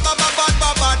bad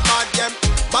them.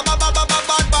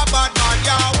 Bad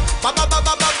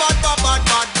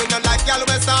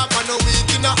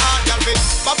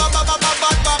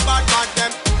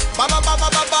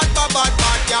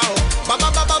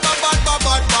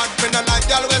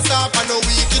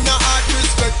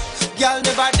girl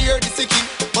never dare this king.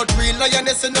 But real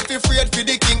lioness enough afraid for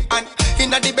the king. And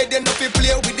inna the bed enough to play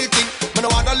with the thing. Me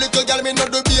no want a little girl, me no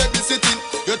do baby sitting.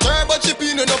 You turbo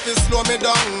chipping enough to slow me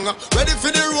down. Ready for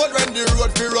the road when the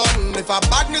road fi run. If a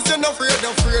badness you no afraid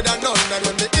of none. And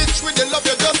when me itch with the love,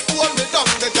 you just hold me down.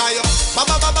 Because you bad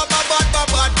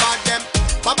them.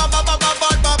 Bad yow.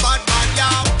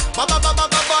 Bad.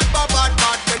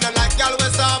 Me no like y'all we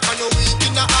soft and no weak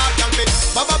in the heart. Y'all me bad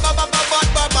them. Bad yow.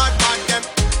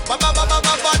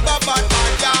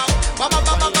 Bad.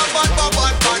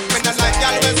 Me no like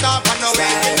y'all we soft and no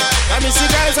weak in the heart. I miss you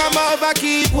guys, I'm over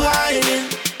keep whining.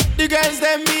 The girls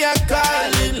them be a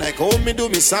calling. Like how me do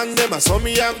me song them, I saw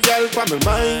me have girl for my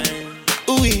mind.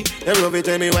 Ooh, they love it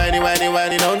when me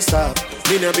whiny non-stop.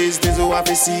 Me no business who have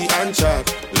to see and chop.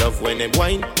 Love when them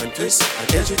whine and twist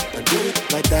and edge it and do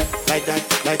it like that.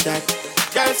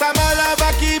 Girls I'm all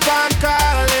over keep on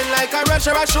calling. Like a rush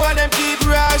show and them keep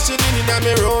rushing in my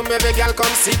room. Every girl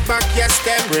come sit back, yes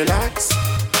them relax.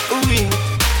 Ooh,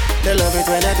 they love it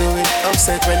when I do it,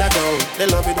 upset when I go. They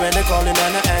love it when they calling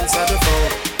and I answer the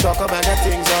phone. Talk about the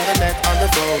things on the net, on the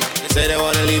phone. They say they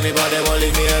wanna leave me, but they won't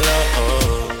leave me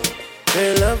alone.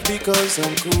 They love because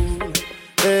I'm cool.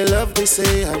 They love they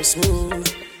say I'm smooth.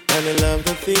 And they love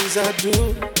the things I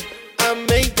do. I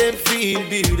make them feel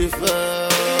beautiful.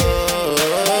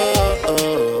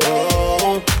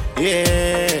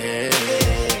 Yeah.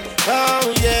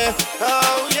 Oh yeah.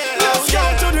 Let's go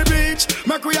to the beach.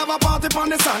 Make we have a party on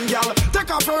the sand, girl.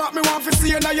 Take off your rock, me want to see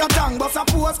you now your tongue. But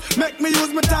suppose, make me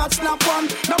use my touch, snap one.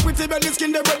 Now pretty belly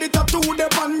skin, they ready to do the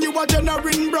pan. You a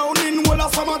generating brown in whole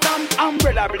of summertime.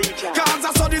 Umbrella bleacher. Cause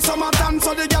I saw the summertime,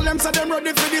 so the girl them say them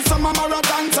ready for the summer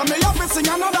marathon. So me have to sing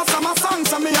another summer song,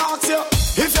 so me ask you,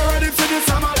 if you're ready for the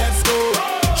summer, let's go.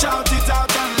 Shout it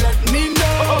out and let me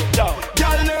know. Girl,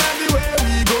 know everywhere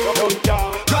we go.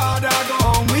 God, I go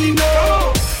home, we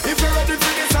know. If you're ready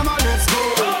for the summer, let's go.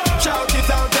 Shout it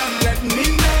out and let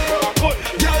me know.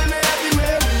 Girl, know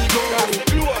everywhere we go.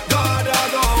 God, I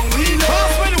go home, we know.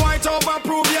 Pass me the white over,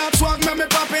 prove your swag, make me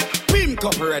pop it. Pink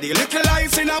up ready, little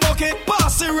ice in a bucket.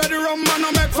 Pass it ready, rum man,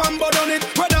 I make fun but on it.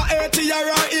 Whether 80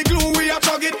 or igloo, we a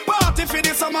chug it. Party for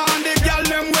the summer and the girl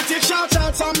them with it. Shout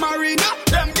out some marina,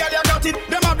 them girl you got it.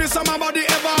 Them have the summer body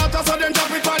ever hotter, so them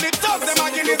drop it on the top. Them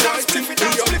a give it down, split it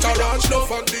down, split it down.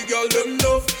 Love and the girl them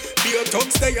love. Be a tongue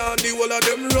stay on the wall of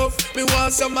them rough. Me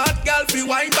want some hot girl fi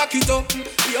wine back it up.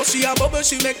 Yo she a bubble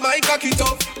she make my cock it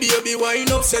up. Baby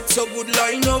wine up, set so good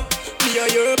line up. Me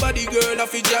and your body girl a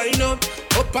fi join up.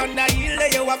 Up on the hill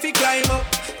there you a fi climb up.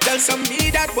 Tell some me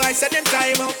that boy said them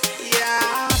time up.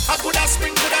 Yeah, I coulda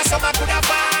spring, coulda summer, coulda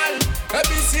fall.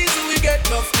 Every season we get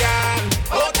enough girl.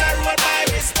 Out the road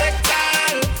I respect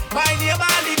all. My name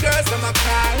all the girls them a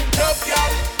call. Love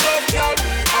girl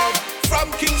we have.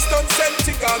 From Kingston,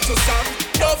 Central to Sam.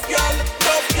 Love girl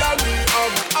we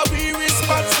have. And we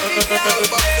responsible girl.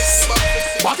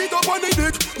 Back it up on the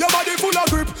dick, your body full of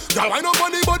grip. Girl, wind up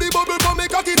on the body bubble for me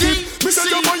cocky tip. Me set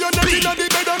you on your neck inna the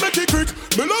bed and make it quick.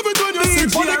 Me love it when you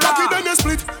sit for the cocky then you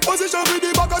split. Position with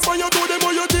the back as when you do them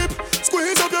on your tip.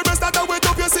 Squeeze up your breast that I wet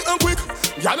up you sitting quick.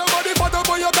 Girl, your body fat up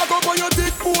on your cock up on your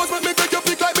dick. Pose make me take your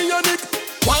flick like me and Nick.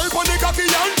 Wind on the cocky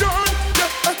and turn.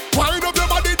 Yeah, wind up your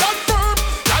body that firm.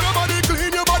 Girl, your body clean,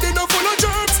 your body no full of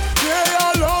germs. Yeah,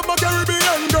 I love my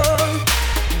Caribbean girl.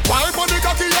 Wind on the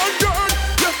cocky and turn.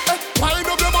 Yeah, wind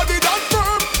up your body that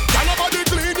firm. Girl, your body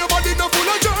clean, your body no full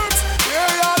of germs.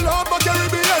 Yeah, I love my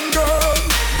Caribbean girl.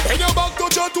 Bend your back,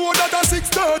 touch your toe, that a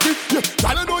 6:30. Yeah,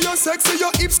 girl, you know you're sexy,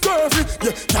 your hips curvy.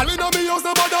 Yeah, girl, you know me house,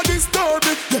 nobody disturb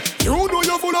it. Yeah, you know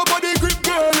you're full of body grip,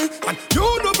 girl. And you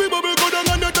know people go down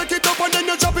and you take it up and then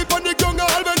you chop it on the ground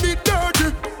and when it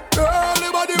dirty. Girl,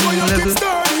 your body when you keep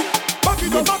sturdy. Back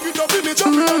it up, give me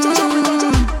chop it.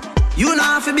 You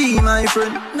not fi be my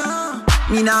friend, no.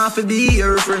 Me not fi be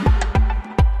your friend.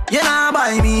 You not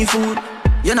buy me food.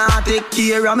 You not take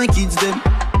care of my kids them.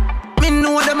 Me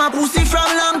know them a pussy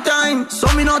from long time, so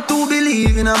me not to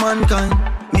believe in a mankind.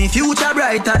 Me future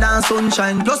brighter than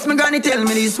sunshine. Plus me granny tell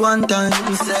me this one time.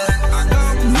 He said,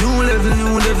 new level,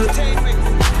 new devil.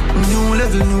 New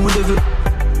level, new devil.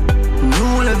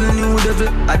 New level, new devil.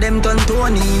 A them turn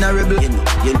Tony in a rebel. You know.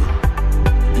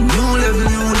 New level,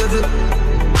 new devil.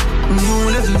 New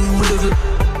level, new devil.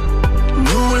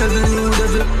 New level, new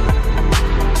devil.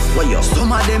 Well, yo,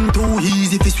 some of them too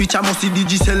easy. If you switch, I must see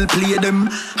Digicel play them.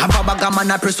 Have a bag of man,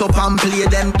 I press up and play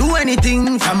them. Do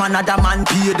anything from another man,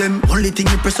 pay them. Only thing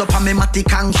me press up and me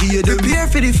matic and hear them. Prepare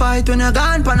for the fight when you're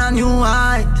gone pan a new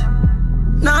height.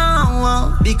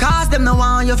 Now, because them no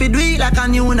want you fi do it like a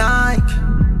new Nike.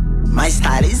 My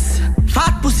style is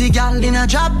fat pussy gal in a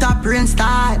drop top rain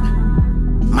style.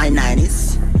 My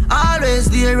 90s, Always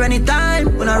there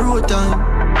anytime when I wrote time.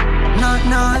 Not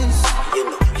nice.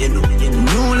 You know.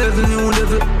 New level. New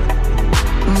level.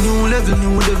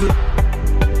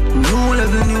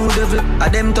 I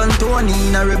them turn Tony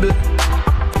in a rebel.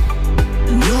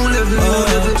 New level.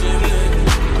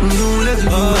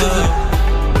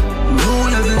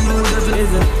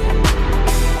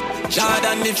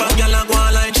 Jordan, if a girl a go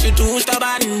online, she too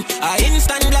stubborn. I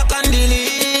instant block and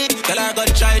delete. Tell her go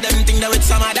try them thing that with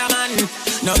some other man.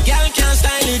 No girl can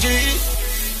style it.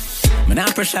 Man,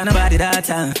 I pressure nobody that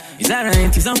time. It's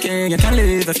alright, it's okay, you can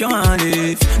live if you want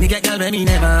live. Me get girl, baby,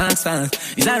 never ask for.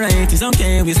 It's alright, it's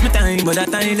okay, waste my time, but that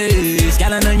time is.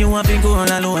 Girl, I know you want to go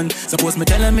all alone. Suppose me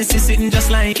tell her me see sitting just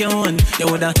like your own. You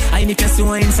woulda, I need to see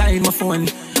what inside my phone.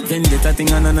 Vendetta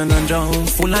thing on drown.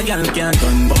 Full of girl can't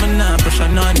done, but me nah pressure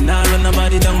none. Nah run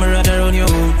nobody down, me rather run you.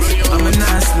 I'm a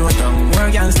nah slow down.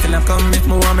 More girls still have come if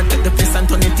me want me take the place and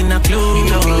turn it in a clue.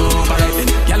 No, alright then,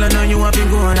 girl, I know you want to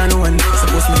go all alone.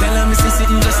 Suppose me tell her me see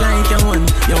sitting just like your own.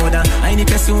 You woulda, I need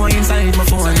to see what inside my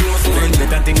phone.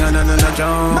 Vendetta thing on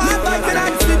drown. My back in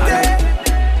that city,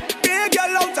 big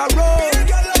girl out a road.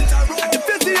 And if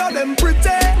you see all them pretty,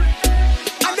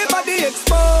 and the body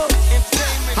exposed.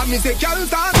 And me say, girl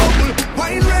start bubble,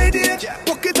 wine radiate,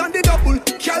 walk it on the double,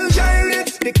 girl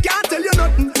gyrate. They can't tell you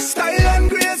nothing, style and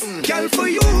grace. Girl for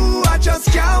you, I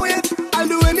just can't wait. I'll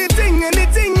do anything,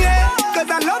 yeah. Cause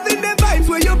I love in the vibes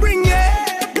where you bring,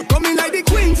 yeah. You're coming like the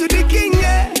queen to the king,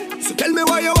 yeah. So tell me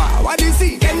why you are, what do you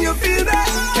see, can you feel that?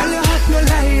 Girl, you hot, no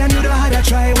lie, I know the hard to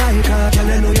try, why can't girl,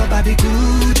 I know your body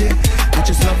good, yeah. I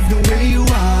just love the way you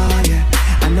are, yeah.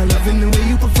 And I love the way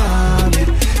you perform, yeah.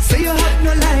 Say you hot,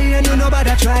 no lie, and you know about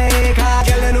to try. Cause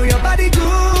girl, I know your body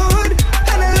good,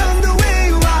 and I love the way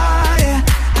you are,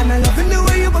 yeah. And I love the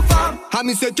way you perform. And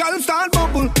me say, girl, start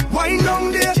bubble, wine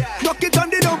down there, rock it on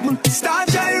the double, start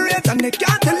gyrate, and they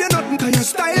can't tell you nothing, cause your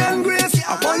style and grace,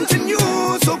 I want in you,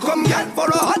 so come get for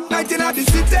a hot night in the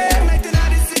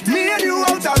city. Me and you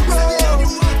out the road,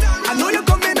 I know you're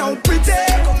coming out pretty,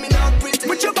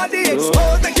 with your body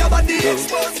exposed, make your body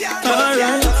exposed, yeah.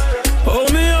 Alright.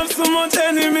 Hold me up so much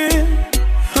enemy,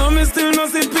 and me still not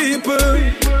see people.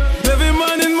 Every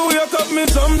morning me wake up, me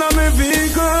jump down my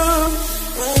vehicle.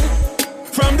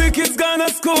 From the kids gone to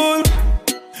school,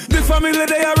 the family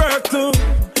they are work too.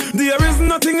 There is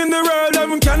nothing in the world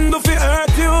that can do for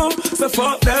hurt you. So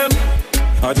fuck them,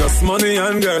 I just money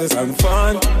and girls and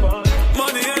fun.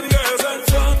 Money and girls and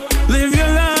fun. Live your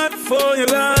life for your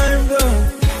life,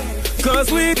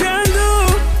 cause we can do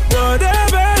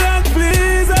whatever that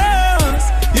pleases.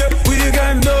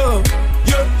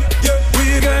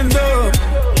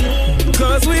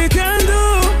 Cause we can do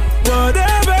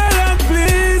whatever that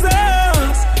pleases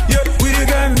us. Yeah, we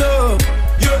can do.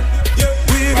 Yeah,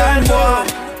 we can do.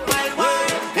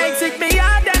 Exit me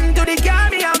out then to the car,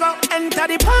 me I go. Enter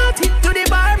the party, to the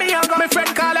bar, me I go. My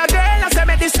friend call a girl, I say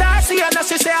me the star, see her.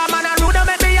 She say I'm on a rude,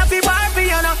 make me happy Barbie,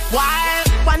 you know. Why?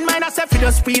 One mind I say fi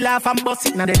just peel off and bust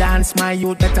it. Now the dance, my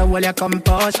youth, better hold your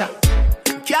composure.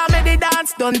 Can't make the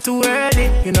dance done too early.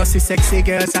 You know, see sexy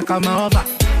girls I come over.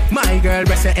 My girl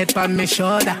rest your head on me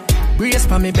shoulder. Brace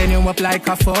for me, bend you up like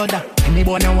a fodder.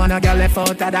 Anyone you want a girl left out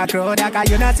of that crowd, cause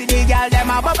you not see the girl, them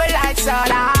a bubble like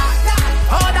soda.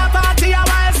 All the party a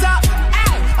wild up.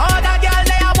 All the girl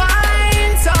they a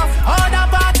wine so. All the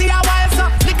party a wild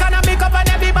up. Lick on a make up and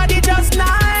everybody just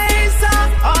nice.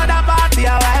 All the party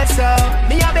a wild so.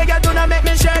 Me a beg you do not make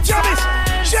me shirt shine.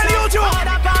 Shelly you too. All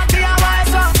the party a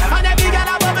wild up. And every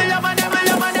girl a bubble up and double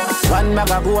up and double. One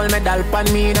bag of gold medal pan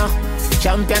me now.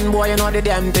 Champion boy, you know the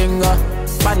damn thing.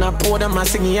 Pan a pour them a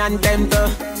sing anthem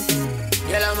to.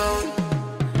 Yellow moon.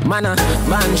 Man,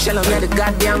 shell on the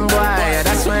goddamn boy.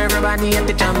 That's why everybody at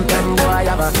the champion boy.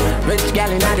 Have a rich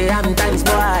gal in the Hamptons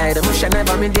boy. The bush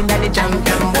never meet in the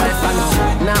champion boy.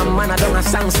 Now man, I don't a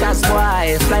songsters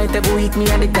boy. Flight every week, me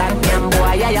and the goddamn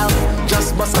boy. Yeah, yeah.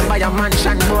 Just bust up by a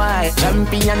mansion boy.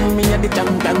 Champion, me and the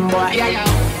champion boy. Yeah,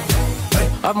 yeah.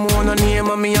 I've more no name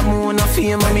and me have more no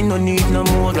fame and me no need no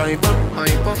more drive up.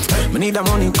 Me need a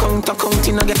money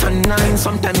counting I get a 9.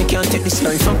 Sometimes me can't take this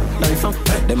life up.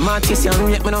 Them artists you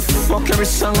rate me no fuck every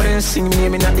song when they sing me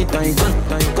name in at the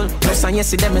title. Plus and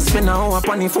yesterday me spend a hour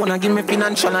upon the phone and give me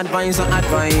financial advice.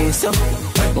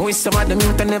 But with some of them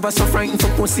youth never so frightened for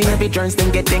pussy every joints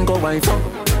then get then go wife up.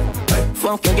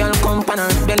 Fuck your girl, come pan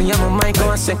her belly, I'm a mic, go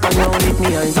a second, now leave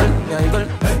me idle.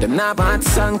 Them not bad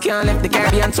song, can't left the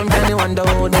Caribbean, sometimes they wonder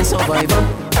how they survive.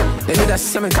 They did a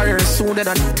semi-career sooner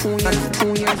than 2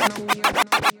 years.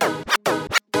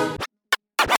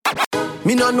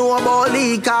 Me no know about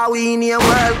league, cause we in a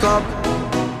World Cup.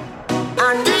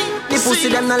 And the pussy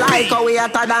them no like how we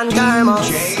hotter than karma.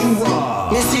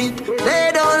 Me see,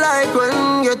 they don't like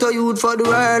ghetto youth for the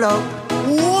world up.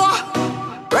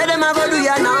 What? Where them a go do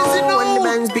ya now? When the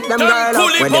men pick them girl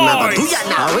up. Where them a go do ya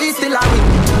now? Are we still a win?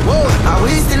 Are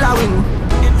we still a win?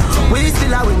 We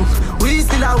still a win. We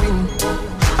still a win.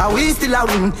 Are we still a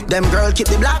win? Them girl keep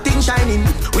the black thing shining.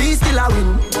 We still a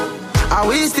win. Are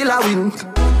we still a win?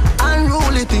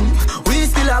 Unruly thing. We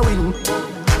still a win.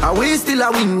 Are we still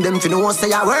a win? Them finna want say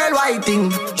a worldwide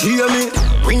thing. Hear me?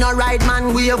 We no ride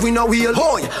man wave, we no wheel.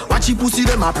 Boy, watch you pussy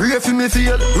them a pray for me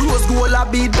feel. Rose gold a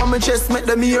beat for me chest, make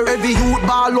them hear. Every youth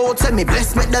ball out, say me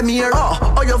bless, make them hear.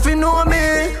 Oh, you fi know me,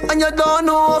 and you don't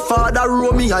know. Father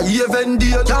row me a even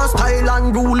deal. Can't style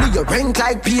and rule, you rank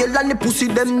like pale. And the pussy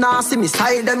them nasty, me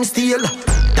style them steal.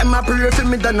 Them a pray for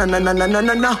me, da na na na na na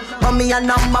na na. But me a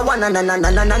number one, na na na na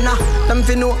na na na. Them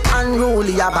fi know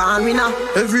unruly a born winner.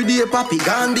 Every day papi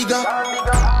gone bigger.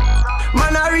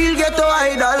 Man a real ghetto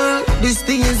idol. This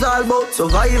thing is all about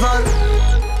survival.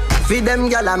 Feed them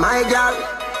gal a my gal.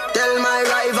 Tell my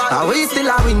rival. Are we still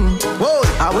a win? Whoa,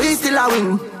 are we still a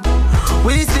win?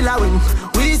 We still a win.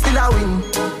 We still a win.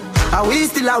 Are we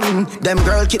still a win? Them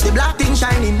girl keep the black thing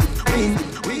shining.